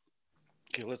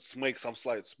 Okay, let's make some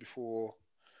slides before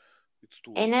it's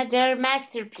too Another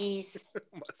masterpiece.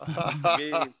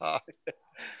 game.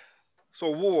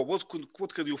 So, Vova, what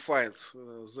can you find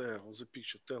there on the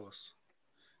picture? Tell us.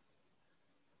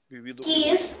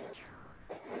 Keys.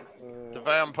 The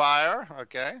vampire,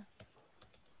 okay.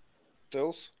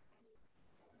 Tells.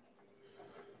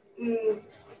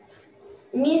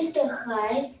 Mr.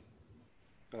 Hyde.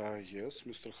 Yes,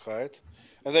 Mr. Hyde.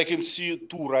 And I can see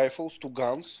 2 rifles, 2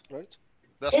 guns, right?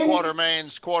 That's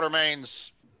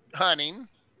Quatermain's hunting.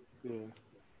 Yeah.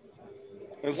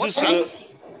 And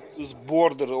this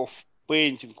border of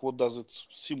painting. What does it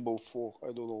symbol for? I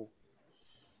don't know.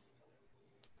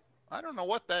 I don't know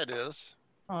what that is.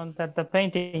 That the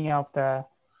painting of the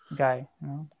guy,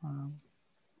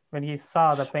 when he saw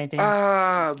the painting.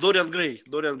 Dorian Gray.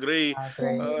 Dorian Gray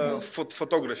Gray.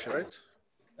 photography, right?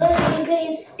 Dorian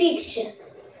Gray's picture.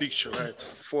 Picture, right?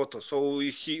 Photo. So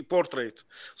he portrait.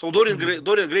 So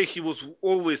Dorian Gray, he was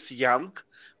always young,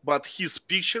 but his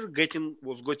picture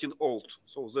was getting old.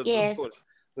 So that's the story.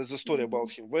 That's the story about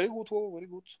him. Very good, Will. Very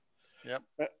good. Yep.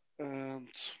 And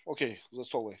okay,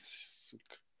 that's all I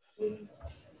think.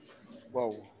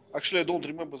 Wow. Actually, I don't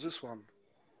remember this one.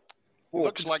 Whoa,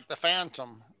 looks like the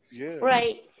Phantom. Yeah.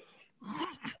 Right.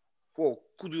 Whoa,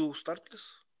 could you start, please?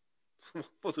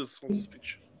 What is on this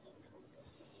picture?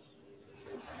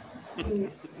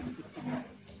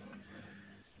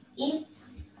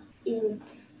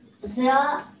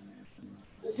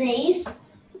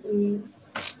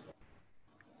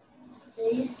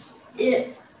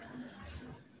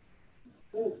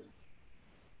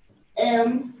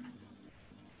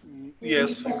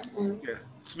 Yes, yeah,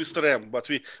 it's Mr. M, but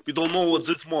we don't know at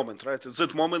that moment, right? At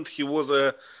that moment, he was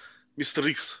a Mr.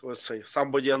 X, let's say,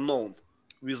 somebody unknown,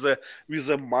 with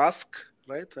a mask,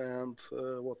 right? And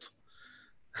what?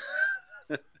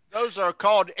 Those are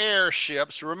called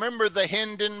airships. Remember the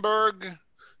Hindenburg?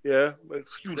 Yeah,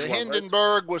 huge the one,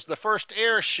 Hindenburg right? was the first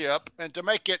airship, and to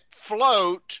make it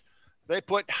float, they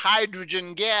put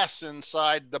hydrogen gas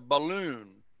inside the balloon.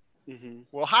 Mm-hmm.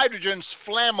 Well, hydrogen's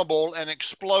flammable and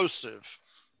explosive.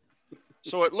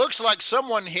 So it looks like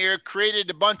someone here created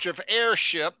a bunch of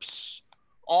airships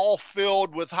all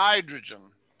filled with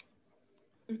hydrogen.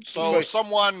 So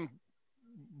someone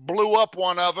blew up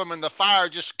one of them and the fire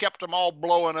just kept them all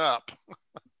blowing up.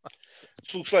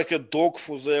 It looks like a dock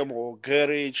for them or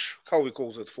garage. How we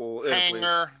call it for airplanes?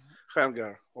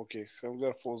 Hangar. Okay,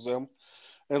 hangar for them.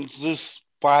 And this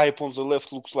pipe on the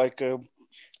left looks like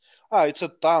it's a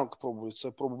tank probably. It's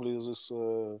probably this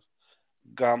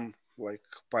gun like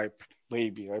pipe.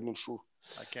 Maybe I'm not sure.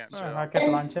 I can't tell. Rocket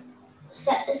launcher.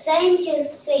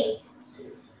 Scientists say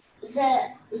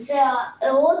there are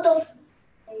a lot of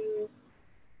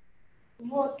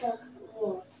water.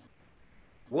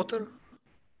 Water?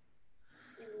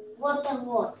 What?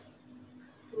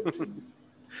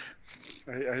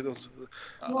 I don't.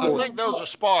 I think those are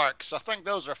sparks. I think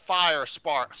those are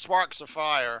sparks of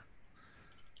fire.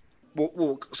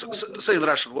 Well, say in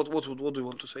Russian. What do you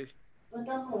want to say?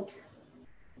 Водород.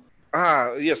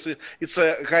 Yes, it's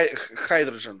a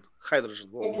hydrogen.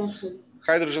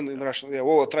 Hydrogen in Russian. Yeah,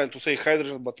 well, trying to say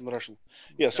hydrogen, but in Russian.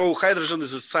 Yeah, so hydrogen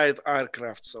is a side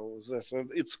aircraft, so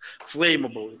it's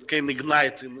flammable. It can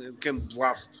ignite, it can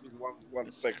blast in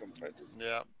 1 second, right?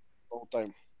 Yeah. All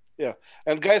time. Yeah,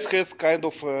 and guys has kind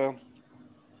of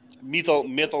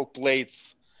metal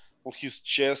plates on his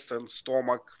chest and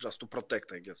stomach just to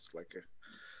protect, I guess, like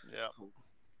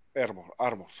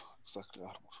armor, exactly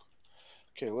armor.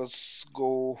 Okay, let's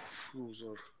go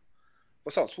further.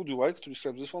 Vasants, would you like to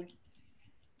describe this one?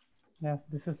 Yeah,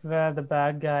 this is where the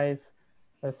bad guys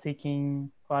are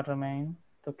seeking Quatermain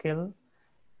to kill,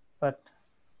 but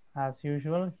as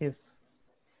usual, his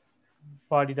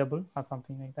body double or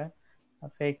something like that, a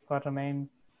fake Quatermain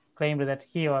claimed that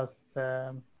he was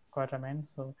the Quatermain.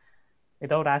 So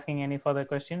without asking any further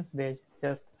questions, they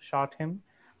just shot him.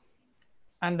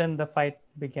 And then the fight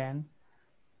began.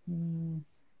 And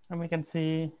we can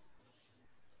see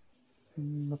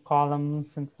the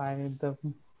columns inside the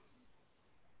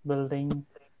building,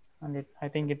 and I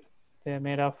think they're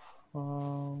made of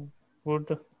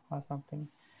wood or something.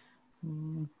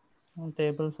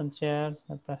 Tables and chairs,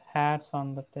 the hats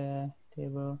on the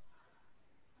table.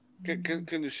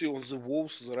 Can you see on the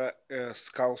walls there are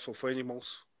skulls of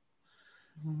animals?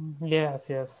 Yes,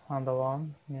 on the wall.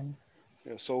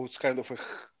 Yeah, so it's kind of a,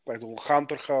 I don't know,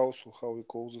 hunter house, or how we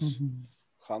call this.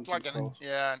 Hunting like house.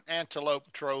 An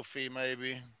antelope trophy,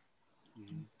 maybe.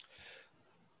 Mm-hmm.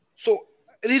 So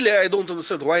really, I don't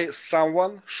understand why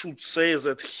someone should say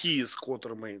that he is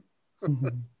Quatermain.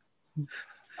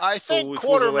 I think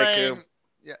Quatermain,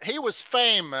 he was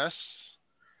famous,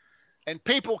 and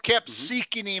people kept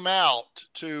seeking him out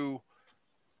to,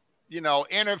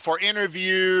 for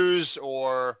interviews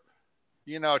or,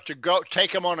 to go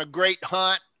take him on a great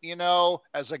hunt,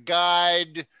 as a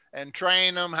guide and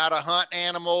train them how to hunt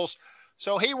animals.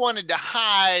 So he wanted to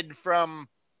hide from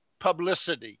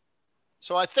publicity.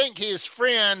 So I think his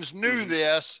friends knew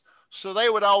this, so they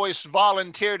would always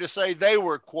volunteer to say they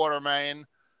were Quatermain,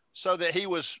 so that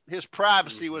his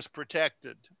privacy was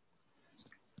protected.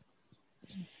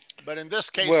 But in this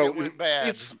case, it went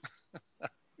bad.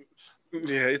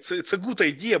 Yeah, it's a good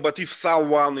idea, but if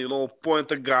someone,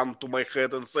 point a gun to my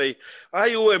head and say, "Are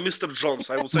you a Mr. Jones?"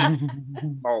 I would say,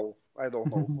 "No, I don't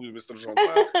know who is Mr. Jones."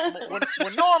 Well,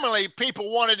 when normally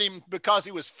people wanted him because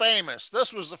he was famous.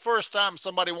 This was the first time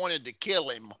somebody wanted to kill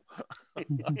him.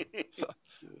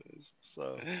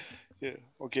 So Yeah.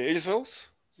 Okay. Anything else?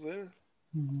 There,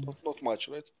 not much,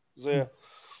 right? There.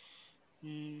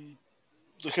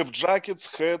 They have jackets,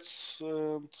 hats,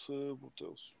 and what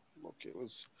else? Okay,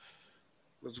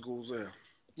 let's go there.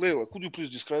 Leila, could you please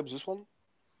describe this one?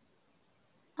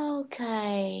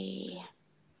 Okay.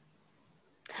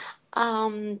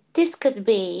 This could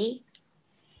be,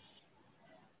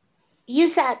 you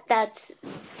said that's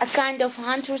a kind of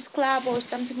hunters club or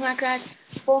something like that.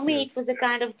 For me, it was a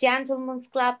kind of gentleman's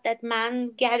club that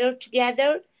men gathered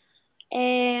together.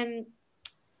 And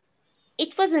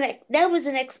there was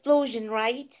an explosion,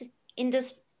 right, in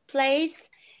this place.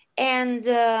 And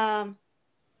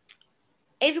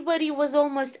everybody was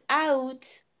almost out,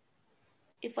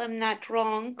 if I'm not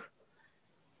wrong.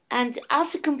 And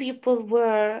African people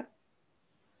were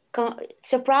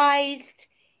surprised,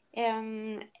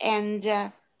 and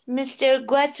Mr.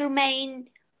 Quatermain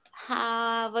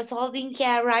was holding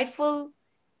a rifle,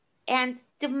 and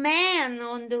the man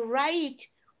on the right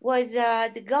was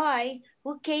the guy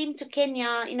who came to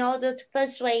Kenya in order to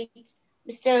persuade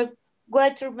Mr.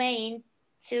 Quatermain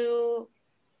to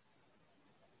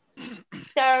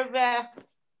serve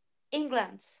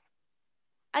England.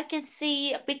 I can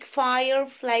see a big fire,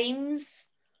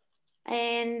 flames,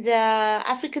 and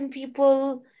African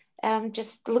people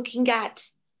just looking at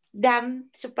them,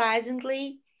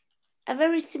 surprisingly. A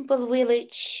very simple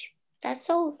village. That's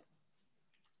all.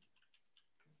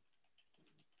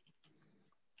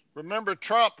 remember,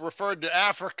 Trump referred to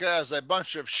Africa as a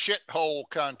bunch of shithole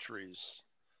countries.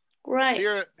 Right.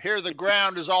 Here the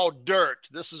ground is all dirt.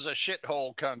 This is a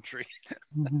shithole country.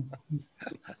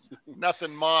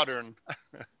 Nothing modern.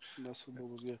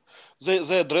 Yeah.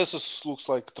 Their dresses looks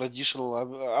like traditional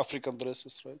African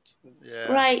dresses, right?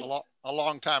 Yeah, Right. a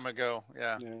long time ago.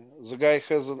 Yeah. The guy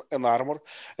has an armor,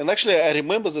 and actually, I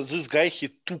remember that this guy he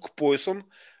took poison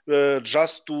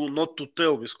just to not to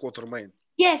tell with Quatermain.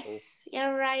 Yes,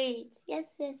 you're right. Yes.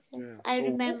 Yeah. I So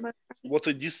remember. What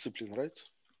a discipline, right?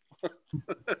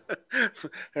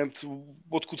 And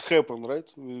what could happen, right,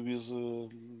 with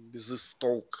this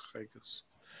talk, I guess.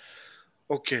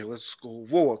 Okay, let's go.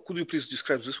 Vova, could you please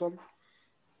describe this one?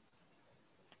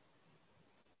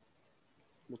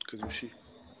 What can you see?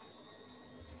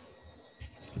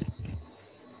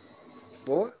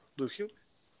 Vova, do you hear?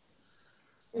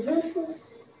 This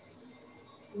is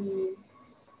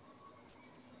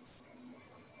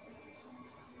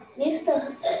Mr.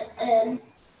 Captain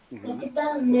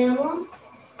Nemo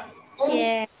and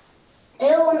Yeah.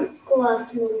 Ellen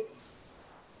Quatermain.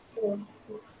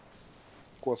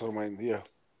 Quatermain, yeah.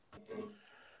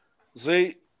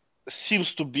 They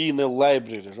seems to be in a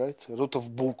library, right? A lot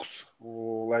of books,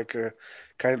 or like a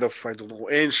kind of, I don't know,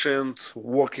 ancient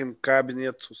working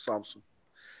cabinet or something.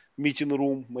 Meeting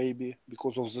room, maybe,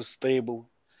 because of this table.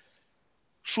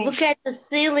 Look at the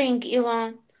ceiling,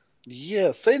 Ivan.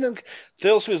 Yeah, Sailing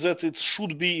tells me that it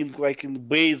should be in the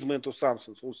basement or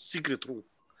something, so secret room,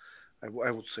 I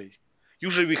would say.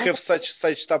 Usually we have such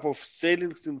type of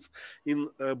sailings in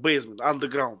basement,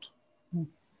 underground.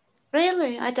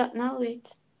 Really? I don't know it.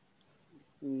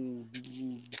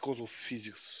 Because of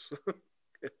physics.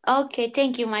 Okay,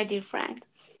 thank you, my dear friend.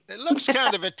 It looks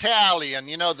kind of Italian.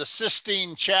 You know, the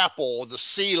Sistine Chapel, the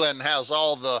ceiling has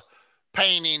all the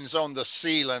paintings on the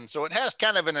ceiling. So it has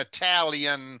kind of an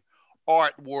Italian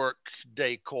artwork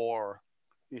decor.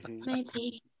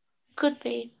 Maybe. Could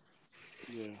be.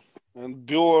 Yeah. And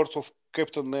bird of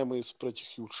Captain Nemo is pretty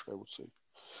huge, I would say.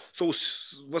 So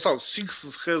Vasal,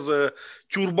 Six has a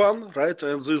turban, right?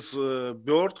 And this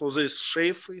bird, or they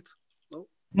shave it? No?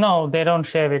 No, they don't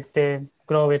shave it. They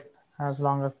grow it as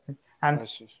long as it, and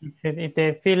if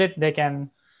they feel it, they can,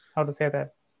 how to say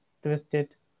that, twist it,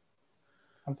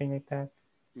 something like that.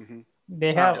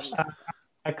 They have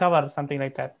a cover, something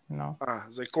like that, you know.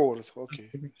 They cover it. Okay.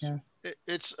 Yeah.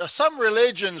 It's some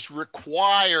religions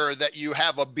require that you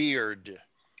have a beard.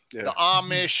 Yeah. The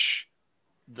Amish,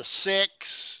 the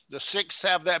Sikhs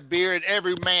have that beard.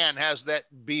 Every man has that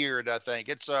beard, I think.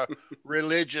 It's a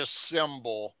religious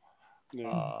symbol.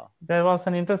 Yeah. There was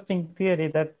an interesting theory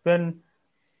that when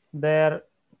the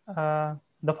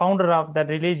founder of that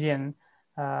religion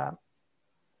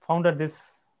founded this,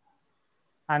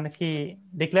 and he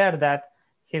declared that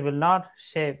he will not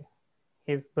shave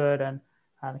his beard and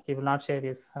he will not shave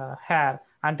his hair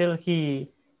until he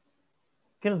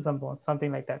kills someone, something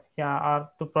like that, or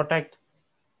to protect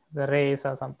the race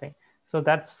or something. So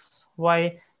that's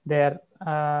why the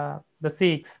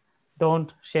Sikhs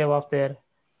don't shave off their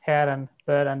hair and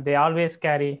beard, and they always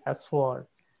carry a sword.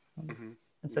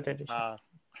 It's a tradition.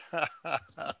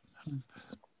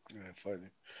 Yeah, funny.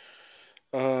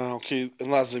 Okay,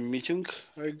 another meeting,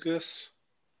 I guess.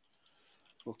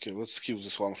 Okay, let's skip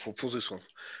this one for this one.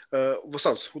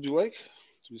 Vasant, would you like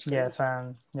to describe Yes,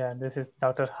 and yeah, this is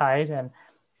Dr. Hyde, and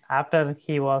after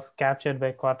he was captured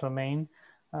by Quatermain,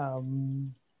 he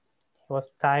was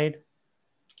tied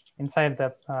inside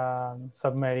the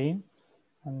submarine,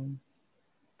 and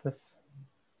this,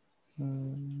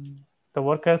 the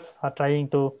workers are trying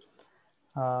to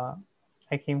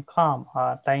make him calm,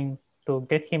 trying to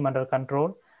get him under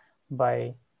control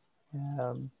by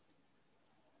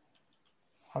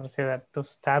how to say that, to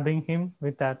stabbing him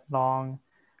with that long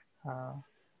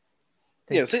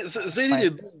Yeah, they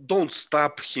really don't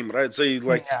stop him, right? They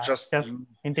like just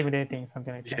intimidating,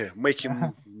 something like that. Yeah, make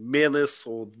him menace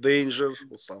or danger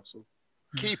or something.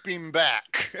 Keep him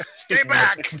back. Stay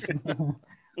back.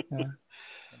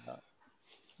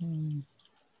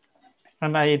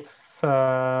 And it's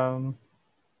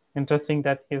interesting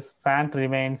that his pant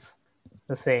remains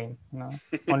the same, you know,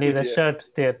 only the shirt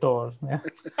tore. Yeah.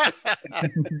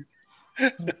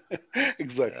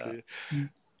 Exactly.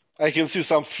 I can see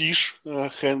some fish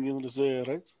hanging there,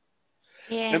 right?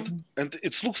 Yeah. And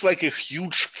it looks like a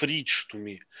huge fridge to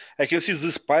me. I can see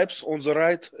these pipes on the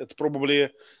right. It's probably, I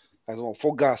don't know,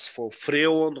 for gas, for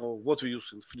Freon, or what we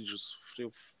use in fridges.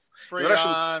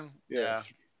 Freon. Yeah.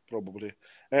 Probably.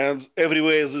 And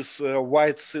everywhere is this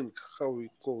white sink. How we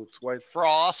call it? White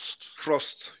frost.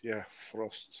 Frost. Yeah,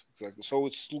 frost. Exactly. So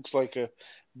it looks like a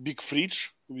big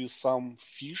fridge with some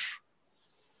fish.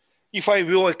 If I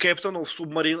were a captain of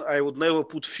submarine, I would never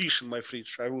put fish in my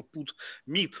fridge. I would put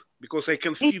meat because I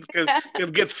can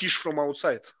get fish from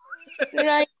outside.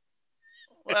 Right.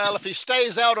 Well, if he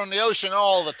stays out on the ocean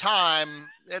all the time,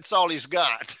 that's all he's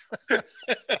got.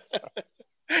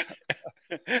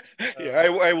 Yeah,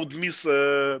 I would miss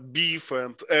beef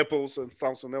and apples and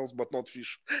something else, but not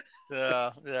fish.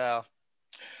 Yeah.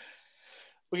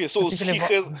 Okay, so he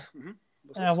has.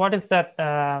 What is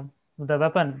that? The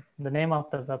weapon, the name of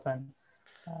the weapon?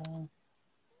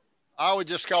 I would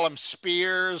just call them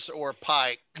spears or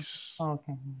pikes.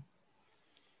 Okay.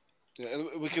 Yeah,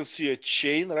 and we can see a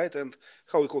chain, right? And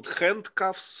how we call it?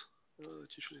 Handcuffs.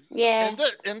 Yeah.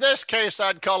 In this case,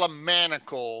 I'd call them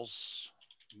manacles.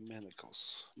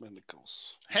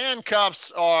 Manacles.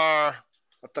 Handcuffs are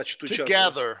attached to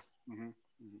together. Each other.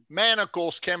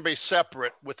 Manacles can be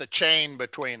separate with a chain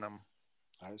between them.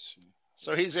 I see.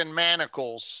 So he's in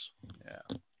manacles.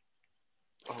 Yeah.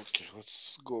 Okay,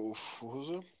 let's go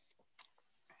further.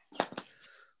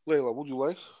 Leila, would you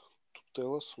like to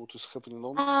tell us what is happening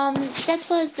on? That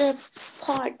was the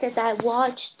part that I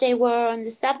watched. They were on the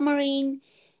submarine,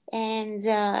 and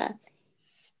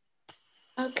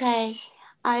okay,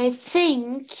 I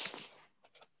think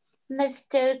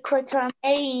Mr.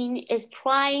 Quatermain is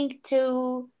trying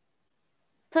to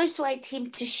persuade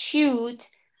him to shoot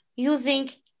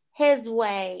using his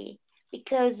way,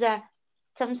 because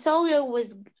Tom Sawyer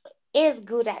is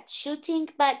good at shooting,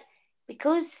 but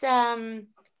because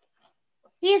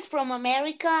he is from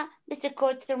America, Mr.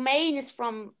 Quatermain is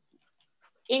from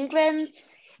England,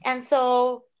 and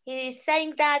so he is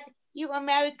saying that you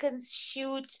Americans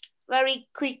shoot very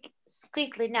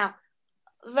quickly now,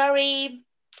 very.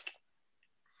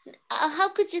 How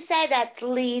could you say that,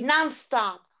 Lee?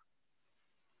 Non-stop.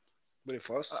 Very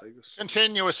fast, I guess.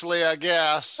 Continuously, I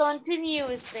guess.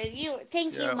 Continuously.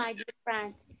 Thank you, my dear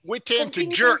friend. We tend to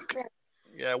jerk.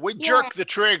 Yeah, we jerk the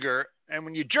trigger, and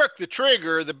when you jerk the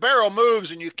trigger, the barrel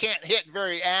moves and you can't hit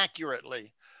very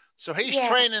accurately. So he's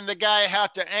training the guy how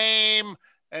to aim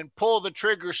and pull the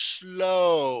trigger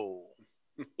slow.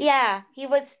 Yeah, he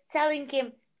was telling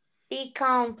him, be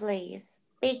calm, please.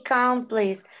 Be calm,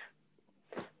 please.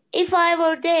 If I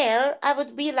were there, I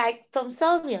would be like Tom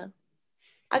Sawyer.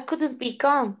 I couldn't be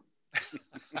calm.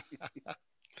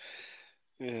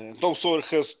 Yeah, Tom Sawyer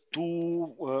has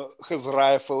has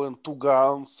rifle and 2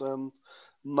 guns and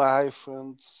knife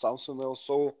and something else.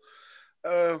 So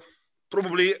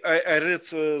probably I read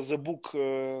the book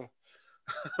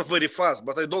very fast,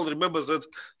 but I don't remember that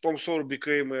Tom Sawyer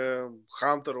became a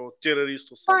hunter or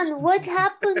terrorist or something. What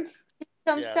happened to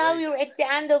Tom Sawyer at the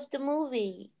end of the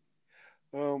movie?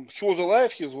 He was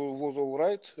alive, he was all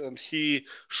right, and he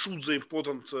shoots the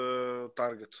important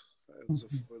target at the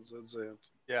end.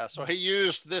 Yeah, so he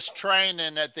used this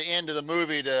training at the end of the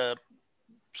movie to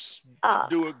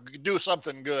do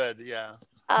something good, yeah.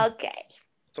 Okay.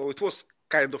 So it was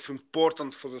kind of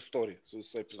important for the story,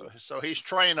 this episode. So he's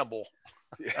trainable.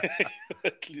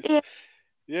 At least. Yeah.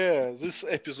 Yeah, this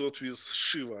episode with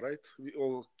Shiva, right?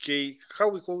 Okay, how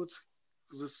we call it?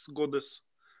 This goddess,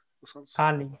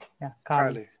 Kali. Yeah,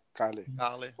 Kali. Kali.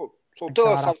 Golly. Oh, so The tell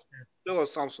god us, of tell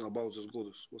us something about this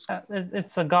goddess.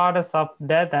 it's a goddess of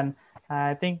death, and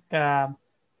I think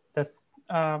this,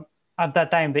 at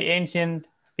that time the ancient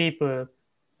people,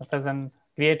 the present,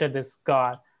 created this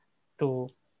god to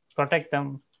protect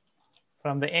them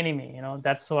from the enemy.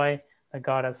 That's why the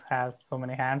goddess has so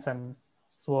many hands and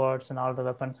swords and all the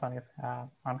weapons on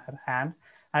her hand,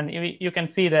 and you can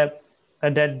see a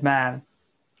dead man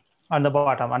on the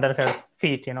bottom under her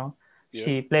feet. Yeah.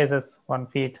 She places one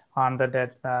feet on the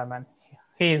dead man.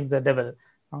 He is the devil.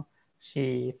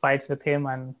 She fights with him,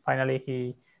 and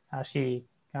finally she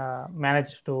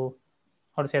managed to,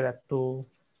 how to say that, to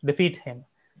defeat him.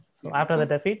 So after the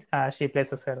defeat, she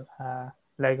places her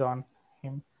leg on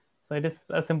him. So it is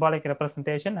a symbolic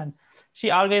representation, and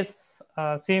she always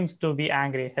seems to be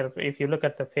angry. If you look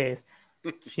at the face,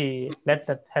 she let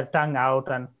her tongue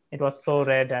out, and it was so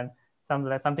red, and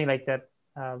something like that.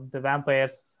 The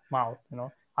vampire's mouth,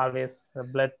 always the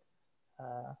blood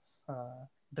uh,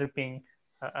 dripping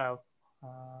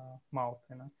mouth.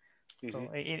 So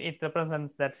it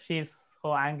represents that she's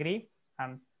so angry,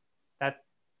 and that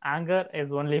anger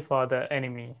is only for the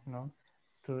enemy.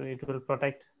 It will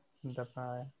protect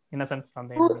the innocence from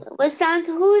the enemy. Vasant,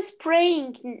 who's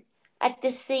praying at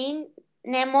the scene?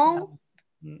 Nemo?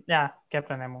 Yeah,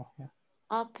 Captain Nemo. Yeah.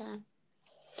 Okay.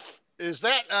 Is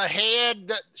that a head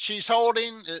that she's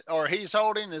holding or he's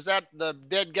holding? Is that the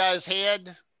dead guy's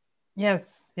head?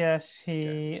 Yes, yeah,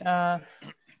 she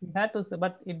had to say,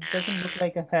 but it doesn't look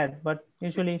like a head, but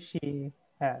usually she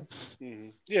has.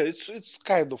 Yeah, it's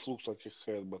kind of looks like a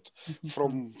head, but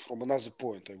from another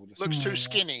point, I would say. Looks too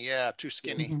skinny. Yeah, too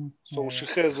skinny. So she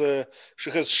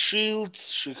has shield,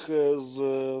 she has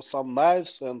some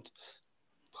knives, and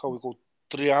how we call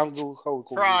triangle, how we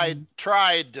call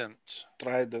Trident.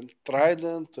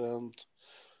 trident, and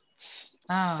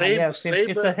yes, saber.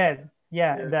 it's a head.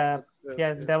 Yeah,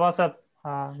 there was a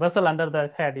vessel under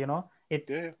the head.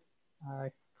 It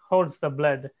holds the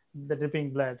blood, the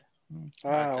dripping blood.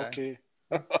 Okay.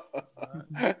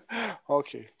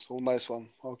 Okay, so nice one.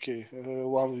 Okay,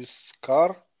 one with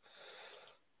scar.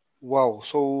 Wow.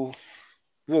 So,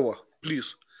 Vova,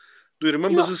 please, do you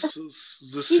remember this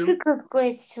scene? Difficult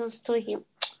questions to him.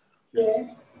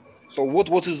 Yes. So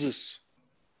what is this?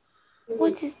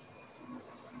 What is?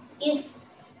 It's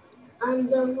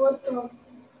underwater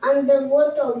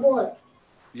boat.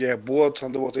 Yeah, boat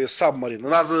underwater, a submarine,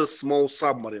 another small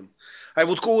submarine. I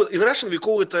would call it, in Russian we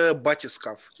call it a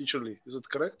batiscav, teacherly. Is it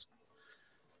correct?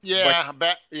 Yeah,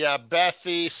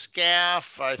 Bethy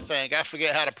Scaff, I think. I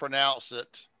forget how to pronounce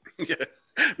it. Yeah.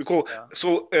 We call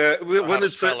so when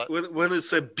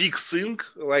it's a big thing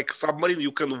like submarine,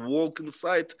 you can walk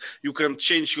inside, you can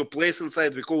change your place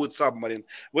inside. We call it submarine.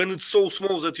 When it's so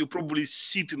small that you probably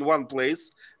sit in one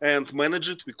place and manage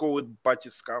it, we call it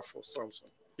batiscav or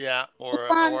something. Yeah, or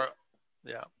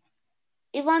yeah.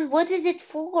 Ivan, what is it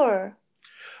for?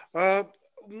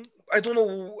 I don't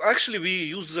know. Actually, we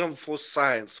use them for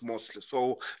science mostly.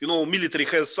 So, military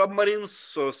has submarines.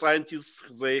 So scientists,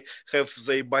 they have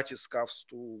their batiscavs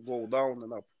to go down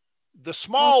and up. The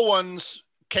small ones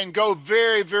can go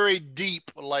very, very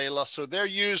deep, Layla. So they're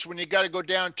used when you got to go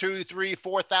down 2,000, 3,000,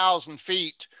 4,000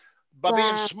 feet. By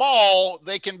being small,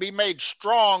 they can be made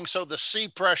strong so the sea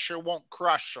pressure won't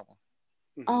crush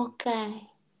them. Okay.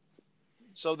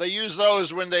 So they use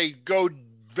those when they go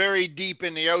very deep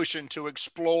in the ocean to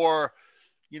explore,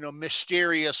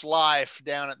 mysterious life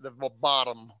down at the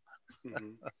bottom.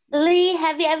 Lee,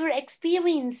 have you ever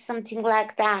experienced something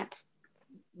like that?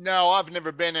 No, I've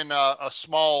never been in a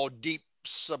small, deep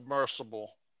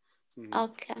submersible.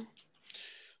 Okay.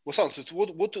 What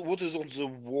is on the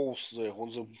walls there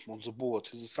on the boat?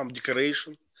 Is it some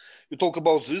decoration? You talk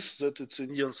about this, that it's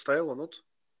Indian style or not?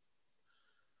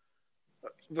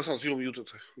 Vasant, you're muted.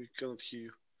 We cannot hear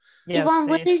you. Yes, Ivan,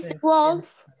 what is the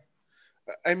wolf?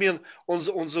 I mean, on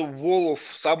the wall of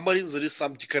submarine there is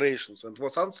some decorations, and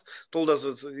Vasant told us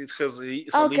that it has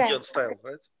some Indian style,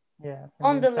 right? Yeah.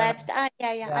 On the left.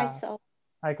 Yeah, I saw.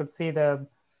 I could see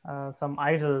some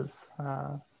idols,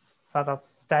 sort of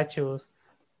statues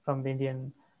from the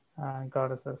Indian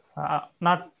goddesses.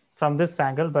 Not from this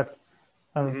angle, but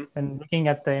when looking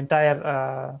at the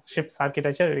entire ship's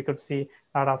architecture, we could see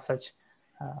a lot of such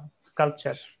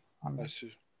sculptures. I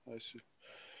see.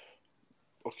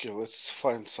 Okay, let's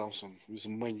find something with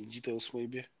many details,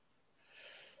 maybe.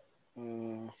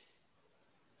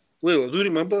 Leila, do you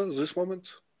remember this moment?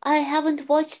 I haven't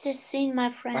watched this scene,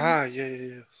 my friends.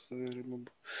 Yeah. I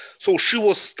remember. So she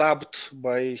was stabbed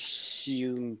by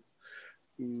him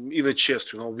in the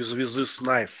chest, with this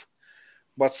knife.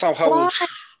 But somehow Why?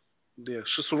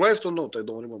 she survived or not? I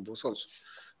don't remember. Sounds.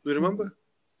 Do you remember?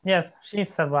 Yes, she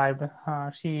survived.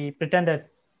 She pretended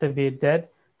to be dead,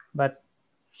 but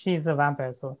she's a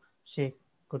vampire, so she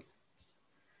could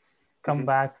come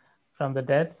back from the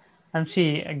dead. And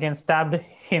she again stabbed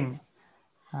him.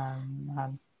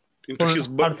 And Into his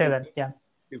how back. to say that? Yeah.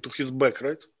 Into his back,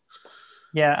 right?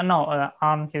 Yeah, no,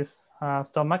 on his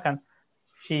stomach, and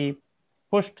she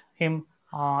pushed him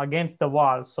against the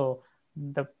wall. So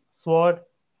the sword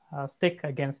stick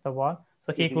against the wall,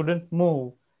 so he couldn't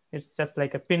move. It's just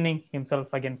like a pinning himself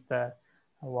against the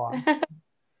wall.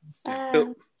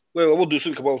 Well, what do you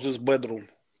think about this bedroom?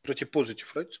 Pretty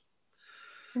positive, right?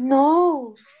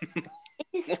 No,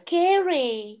 it's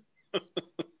scary.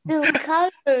 The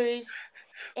colors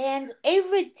and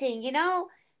everything,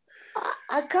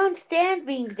 I can't stand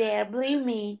being there, believe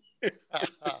me.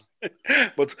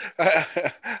 But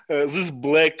these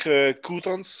black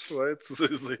curtains, right?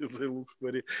 They look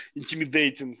very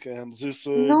intimidating, and this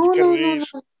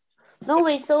decoration. No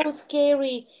way, so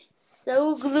scary,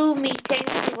 so gloomy.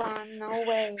 Thanks, Ivan. No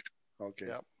way. Okay,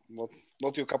 Yep.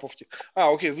 not your cup of tea.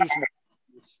 Okay, this man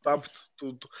stabbed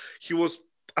he was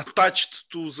attached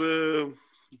to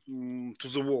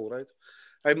the wall, right?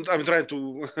 I'm trying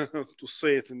to to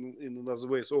say it in another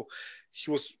way. So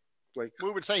he was like We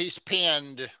would say he's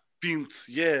pinned. pinned.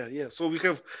 Yeah. So we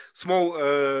have small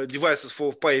devices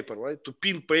for paper, right? To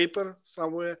pin paper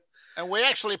somewhere. And we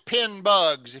actually pin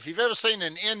bugs. If you've ever seen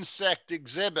an insect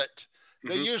exhibit,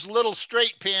 they use little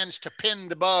straight pins to pin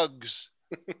the bugs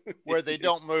where they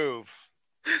don't move.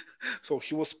 So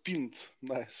he was pinned.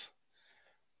 Nice.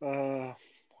 Okay,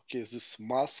 this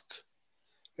mask.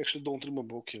 Actually, don't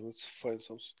remember. Okay, let's find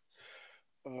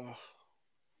something.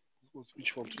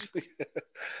 Which one?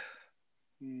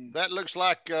 That looks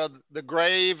like the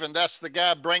grave, and that's the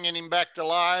guy bringing him back to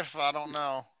life. I don't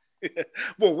know.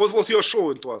 Well, what you're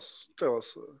showing to us? Tell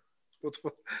us.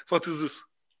 What is this?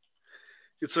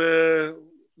 It's the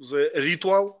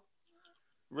ritual.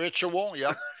 Ritual,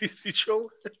 yeah. Ritual.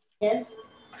 Yes.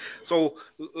 So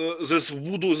this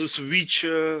voodoo, this witch,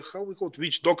 how we call it,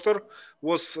 witch doctor,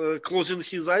 was closing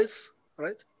his eyes,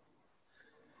 right?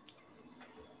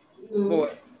 No.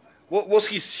 What was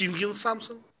he singing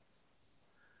something?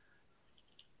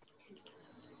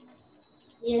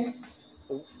 Yes.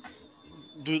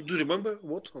 Do you remember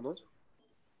what or not?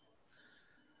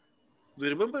 Do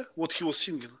you remember what he was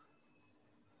singing?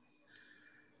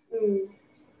 No.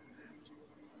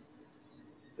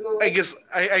 I guess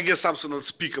something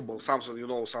unspeakable,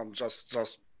 something some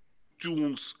just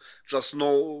tunes, just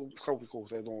no how we call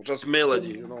it, I don't know, just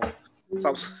melody,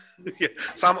 some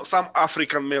some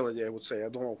African melody, I would say. I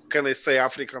don't know, can I say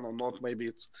African or not? Maybe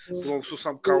it belongs to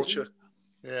some culture.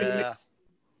 Yeah.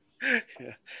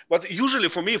 Yeah. But usually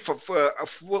for me,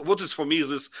 what is for me is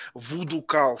this voodoo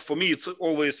cult. For me, it's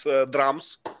always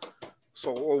drums.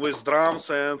 So always drums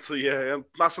and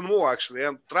nothing more actually,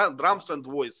 and drums and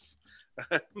voice,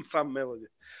 and some melody.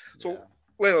 So,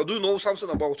 Leila, do you know something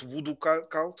about voodoo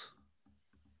cult?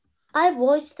 I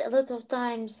watched a lot of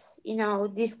times,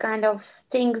 these kind of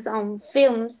things on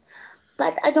films,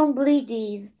 but I don't believe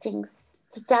these things,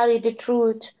 to tell you the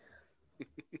truth.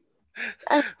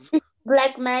 This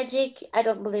black magic, I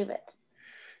don't believe it.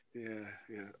 Yeah.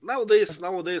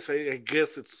 Nowadays, I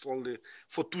guess it's only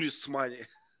for tourists' money.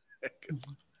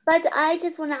 But I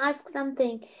just want to ask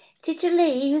something. Teacher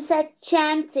Lee, you said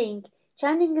chanting.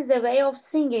 Chanting is a way of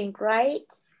singing, right?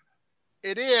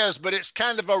 It is, but it's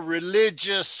kind of a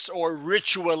religious or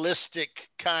ritualistic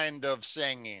kind of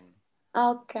singing.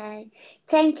 Okay.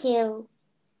 Thank you.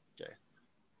 Okay.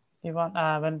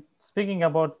 Ivan, when speaking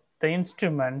about the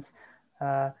instruments,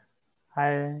 I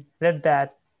read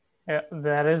that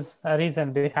there is a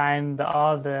reason behind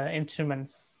all the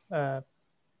instruments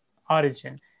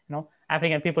origin.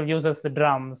 African people uses the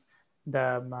drums,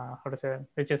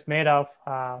 which is made of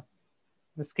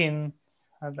the skin,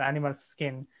 the animal's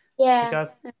skin, because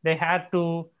they had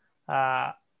to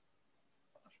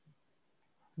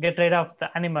get rid of the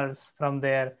animals from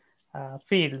their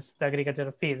fields, the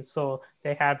agricultural fields. So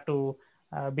they had to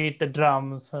beat the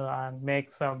drums and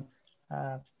make some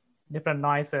different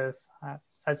noises.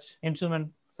 Such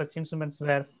instruments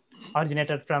were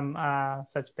originated from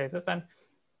such places, and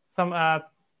some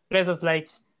places like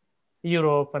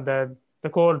Europe and the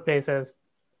cold places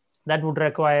that would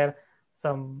require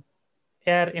some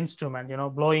air instrument,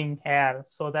 blowing air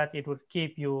so that it would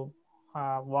keep you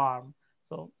warm.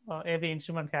 So every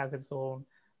instrument has its own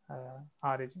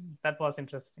origin. That was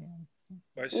interesting.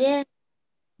 I see. Yeah.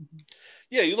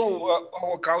 Yeah, you know,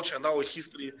 our culture and our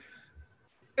history,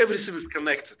 everything is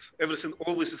connected. Everything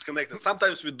always is connected.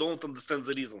 Sometimes we don't understand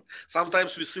the reason.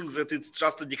 Sometimes we think that it's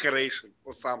just a decoration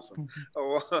or something.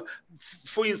 Or,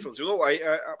 for instance, you know,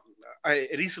 I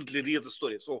recently read a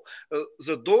story. So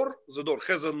the door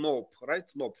has a knob, right?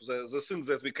 Knob, the thing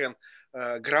that we can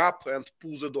grab and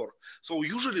pull the door. So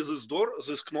usually this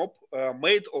knob,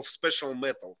 made of special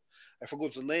metal. I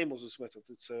forgot the name of this metal.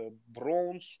 It's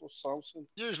bronze or something.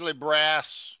 Usually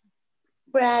brass.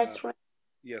 Brass.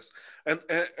 Yes,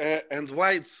 and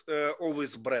why it's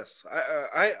always brass?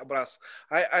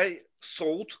 I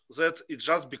thought that it's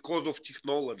just because of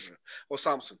technology or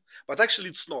something, but actually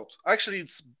it's not. Actually,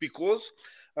 it's because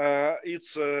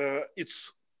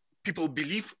it's people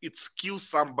believe it kills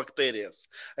some bacteria,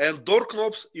 and door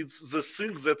knobs it's the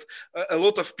thing that a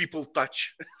lot of people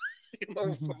touch. You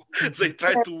know, so they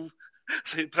try to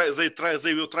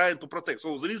they will try to protect.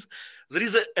 So there is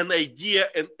an idea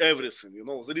in everything, you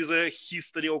know. There is a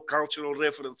history or cultural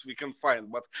reference we can find,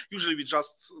 but usually we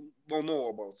just don't know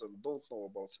about them.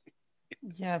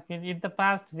 Yeah, in the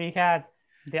past we had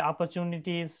the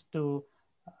opportunities to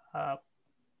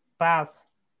pass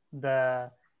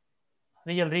the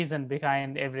real reason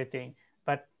behind everything,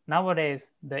 but nowadays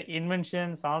the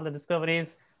inventions, all the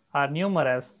discoveries are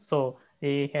numerous, so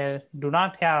we do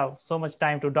not have so much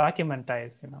time to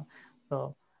documentize, you know.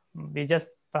 So we just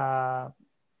pass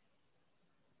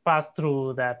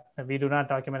through that. We do not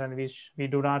document, and we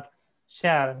do not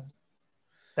share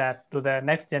that to the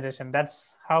next generation.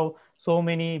 That's how so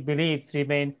many beliefs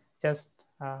remain just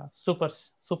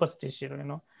superstitious, you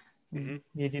know.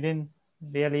 We didn't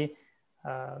really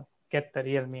get the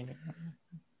real meaning.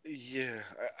 Yeah,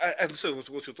 I understand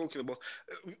what you're talking about.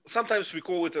 Sometimes we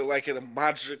call it like a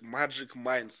magic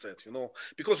mindset, you know,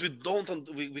 because we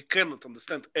cannot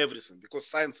understand everything because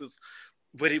science is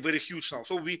very huge now.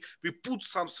 So we put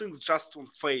some things just on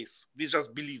face. We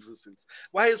just believe these things.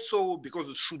 Why it's so? Because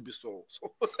it should be so.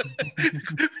 So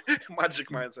magic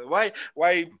mindset. Why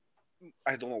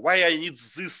I don't know. Why I need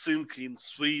this thing in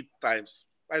 3 times?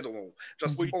 I don't know.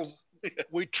 Just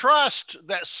We trust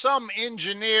that some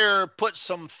engineer put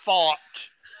some thought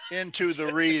into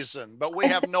the reason, but we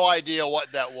have no idea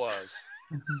what that was.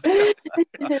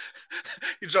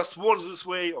 It just works this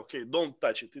way. Okay, don't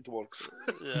touch it. It works.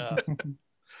 Yeah.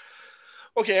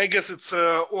 Okay, I guess it's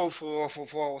all for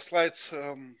our slides.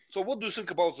 So what do you think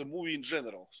about the movie in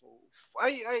general? So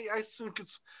I think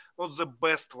it's not the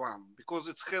best one because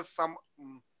it has some,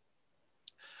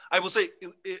 I would say,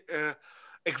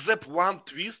 except one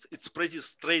twist, it's pretty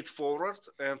straightforward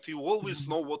and you always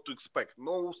know what to expect.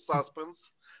 No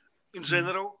suspense in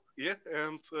general. Yeah,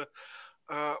 and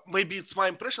maybe it's my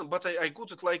impression, but I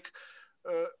got it like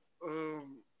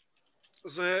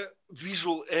the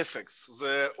visual effects,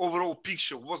 the overall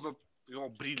picture wasn't, you know,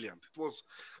 brilliant. It was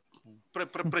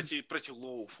pretty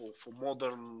low for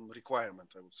modern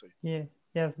requirement, I would say. Yeah,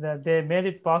 yes, that they made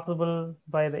it possible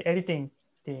by the editing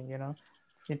team, you know.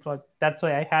 That's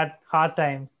why I had hard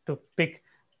time to pick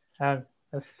a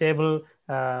stable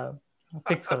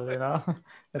pixel, you know,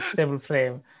 a stable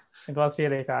frame. It was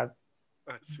really hard.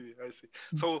 I see.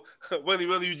 So when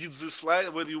you did this slide,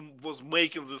 when you was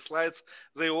making the slides,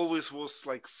 they always was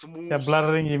like smooth. The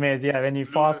blurring image, yeah. When you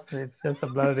pause, it's just a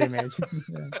blurred image.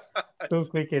 Yeah. Too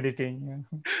quick editing.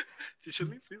 Yeah. Teacher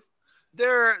me, please.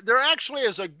 There actually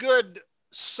is a good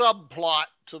subplot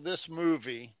to this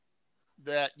movie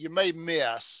that you may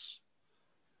miss.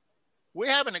 We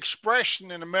have an expression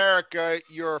in America,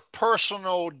 your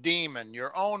personal demon,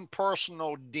 your own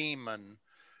personal demon.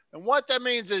 And what that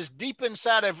means is deep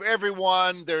inside of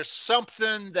everyone, there's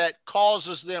something that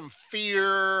causes them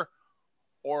fear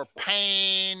or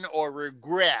pain or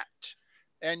regret.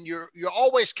 And you're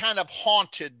always kind of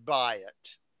haunted by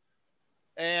it.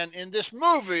 And in this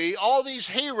movie, all these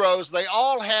heroes, they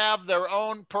all have their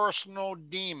own personal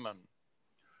demon.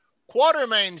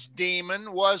 Quatermain's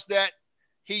demon was that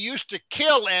he used to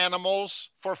kill animals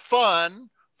for fun,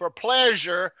 for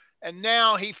pleasure, and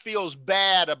now he feels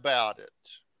bad about it.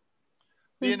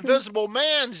 The Invisible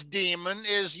Man's demon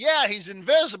is, yeah, he's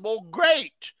invisible,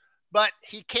 great, but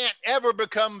he can't ever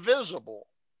become visible.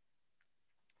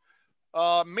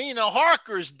 Mina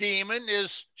Harker's demon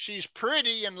is she's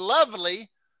pretty and lovely,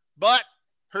 but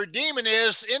her demon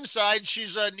is inside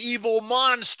she's an evil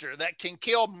monster that can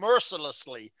kill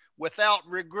mercilessly without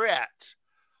regret.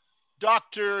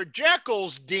 Dr.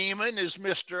 Jekyll's demon is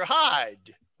Mr.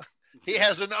 Hyde. He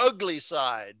has an ugly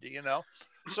side, you know.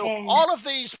 So And- all of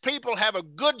these people have a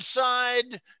good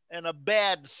side and a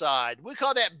bad side. We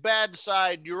call that bad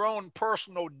side your own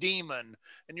personal demon.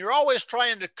 And you're always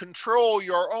trying to control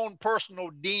your own personal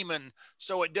demon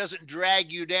so it doesn't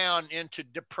drag you down into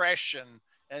depression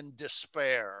and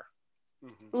despair.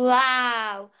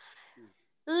 Wow.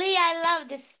 Lee, I love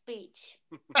this speech.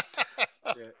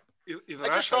 Yeah. In I just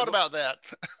Russia, thought about that.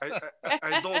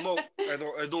 I don't know.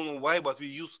 I don't know why, but we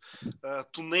use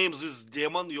to name this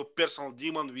demon, your personal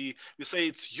demon. We say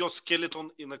it's your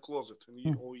skeleton in a closet,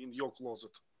 or in your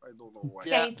closet. I don't know why.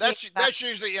 Yeah, Thank that's you.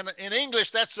 usually in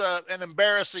English. That's an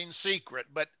embarrassing secret,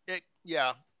 but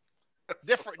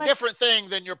different thing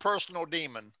than your personal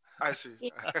demon. I see.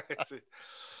 Yeah. I see.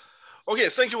 Okay,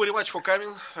 thank you very much for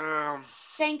coming.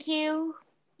 Thank you.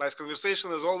 Nice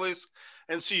conversation as always,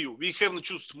 and see you. We haven't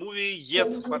chosen movie yet,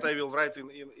 but I will write in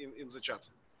the chat.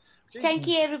 Okay? Thank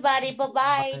you, everybody.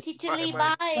 Bye-bye. Teacher Bye, Lee,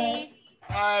 bye. bye.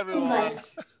 Bye, everyone.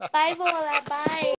 Goodbye. Bye, Vola. Bye.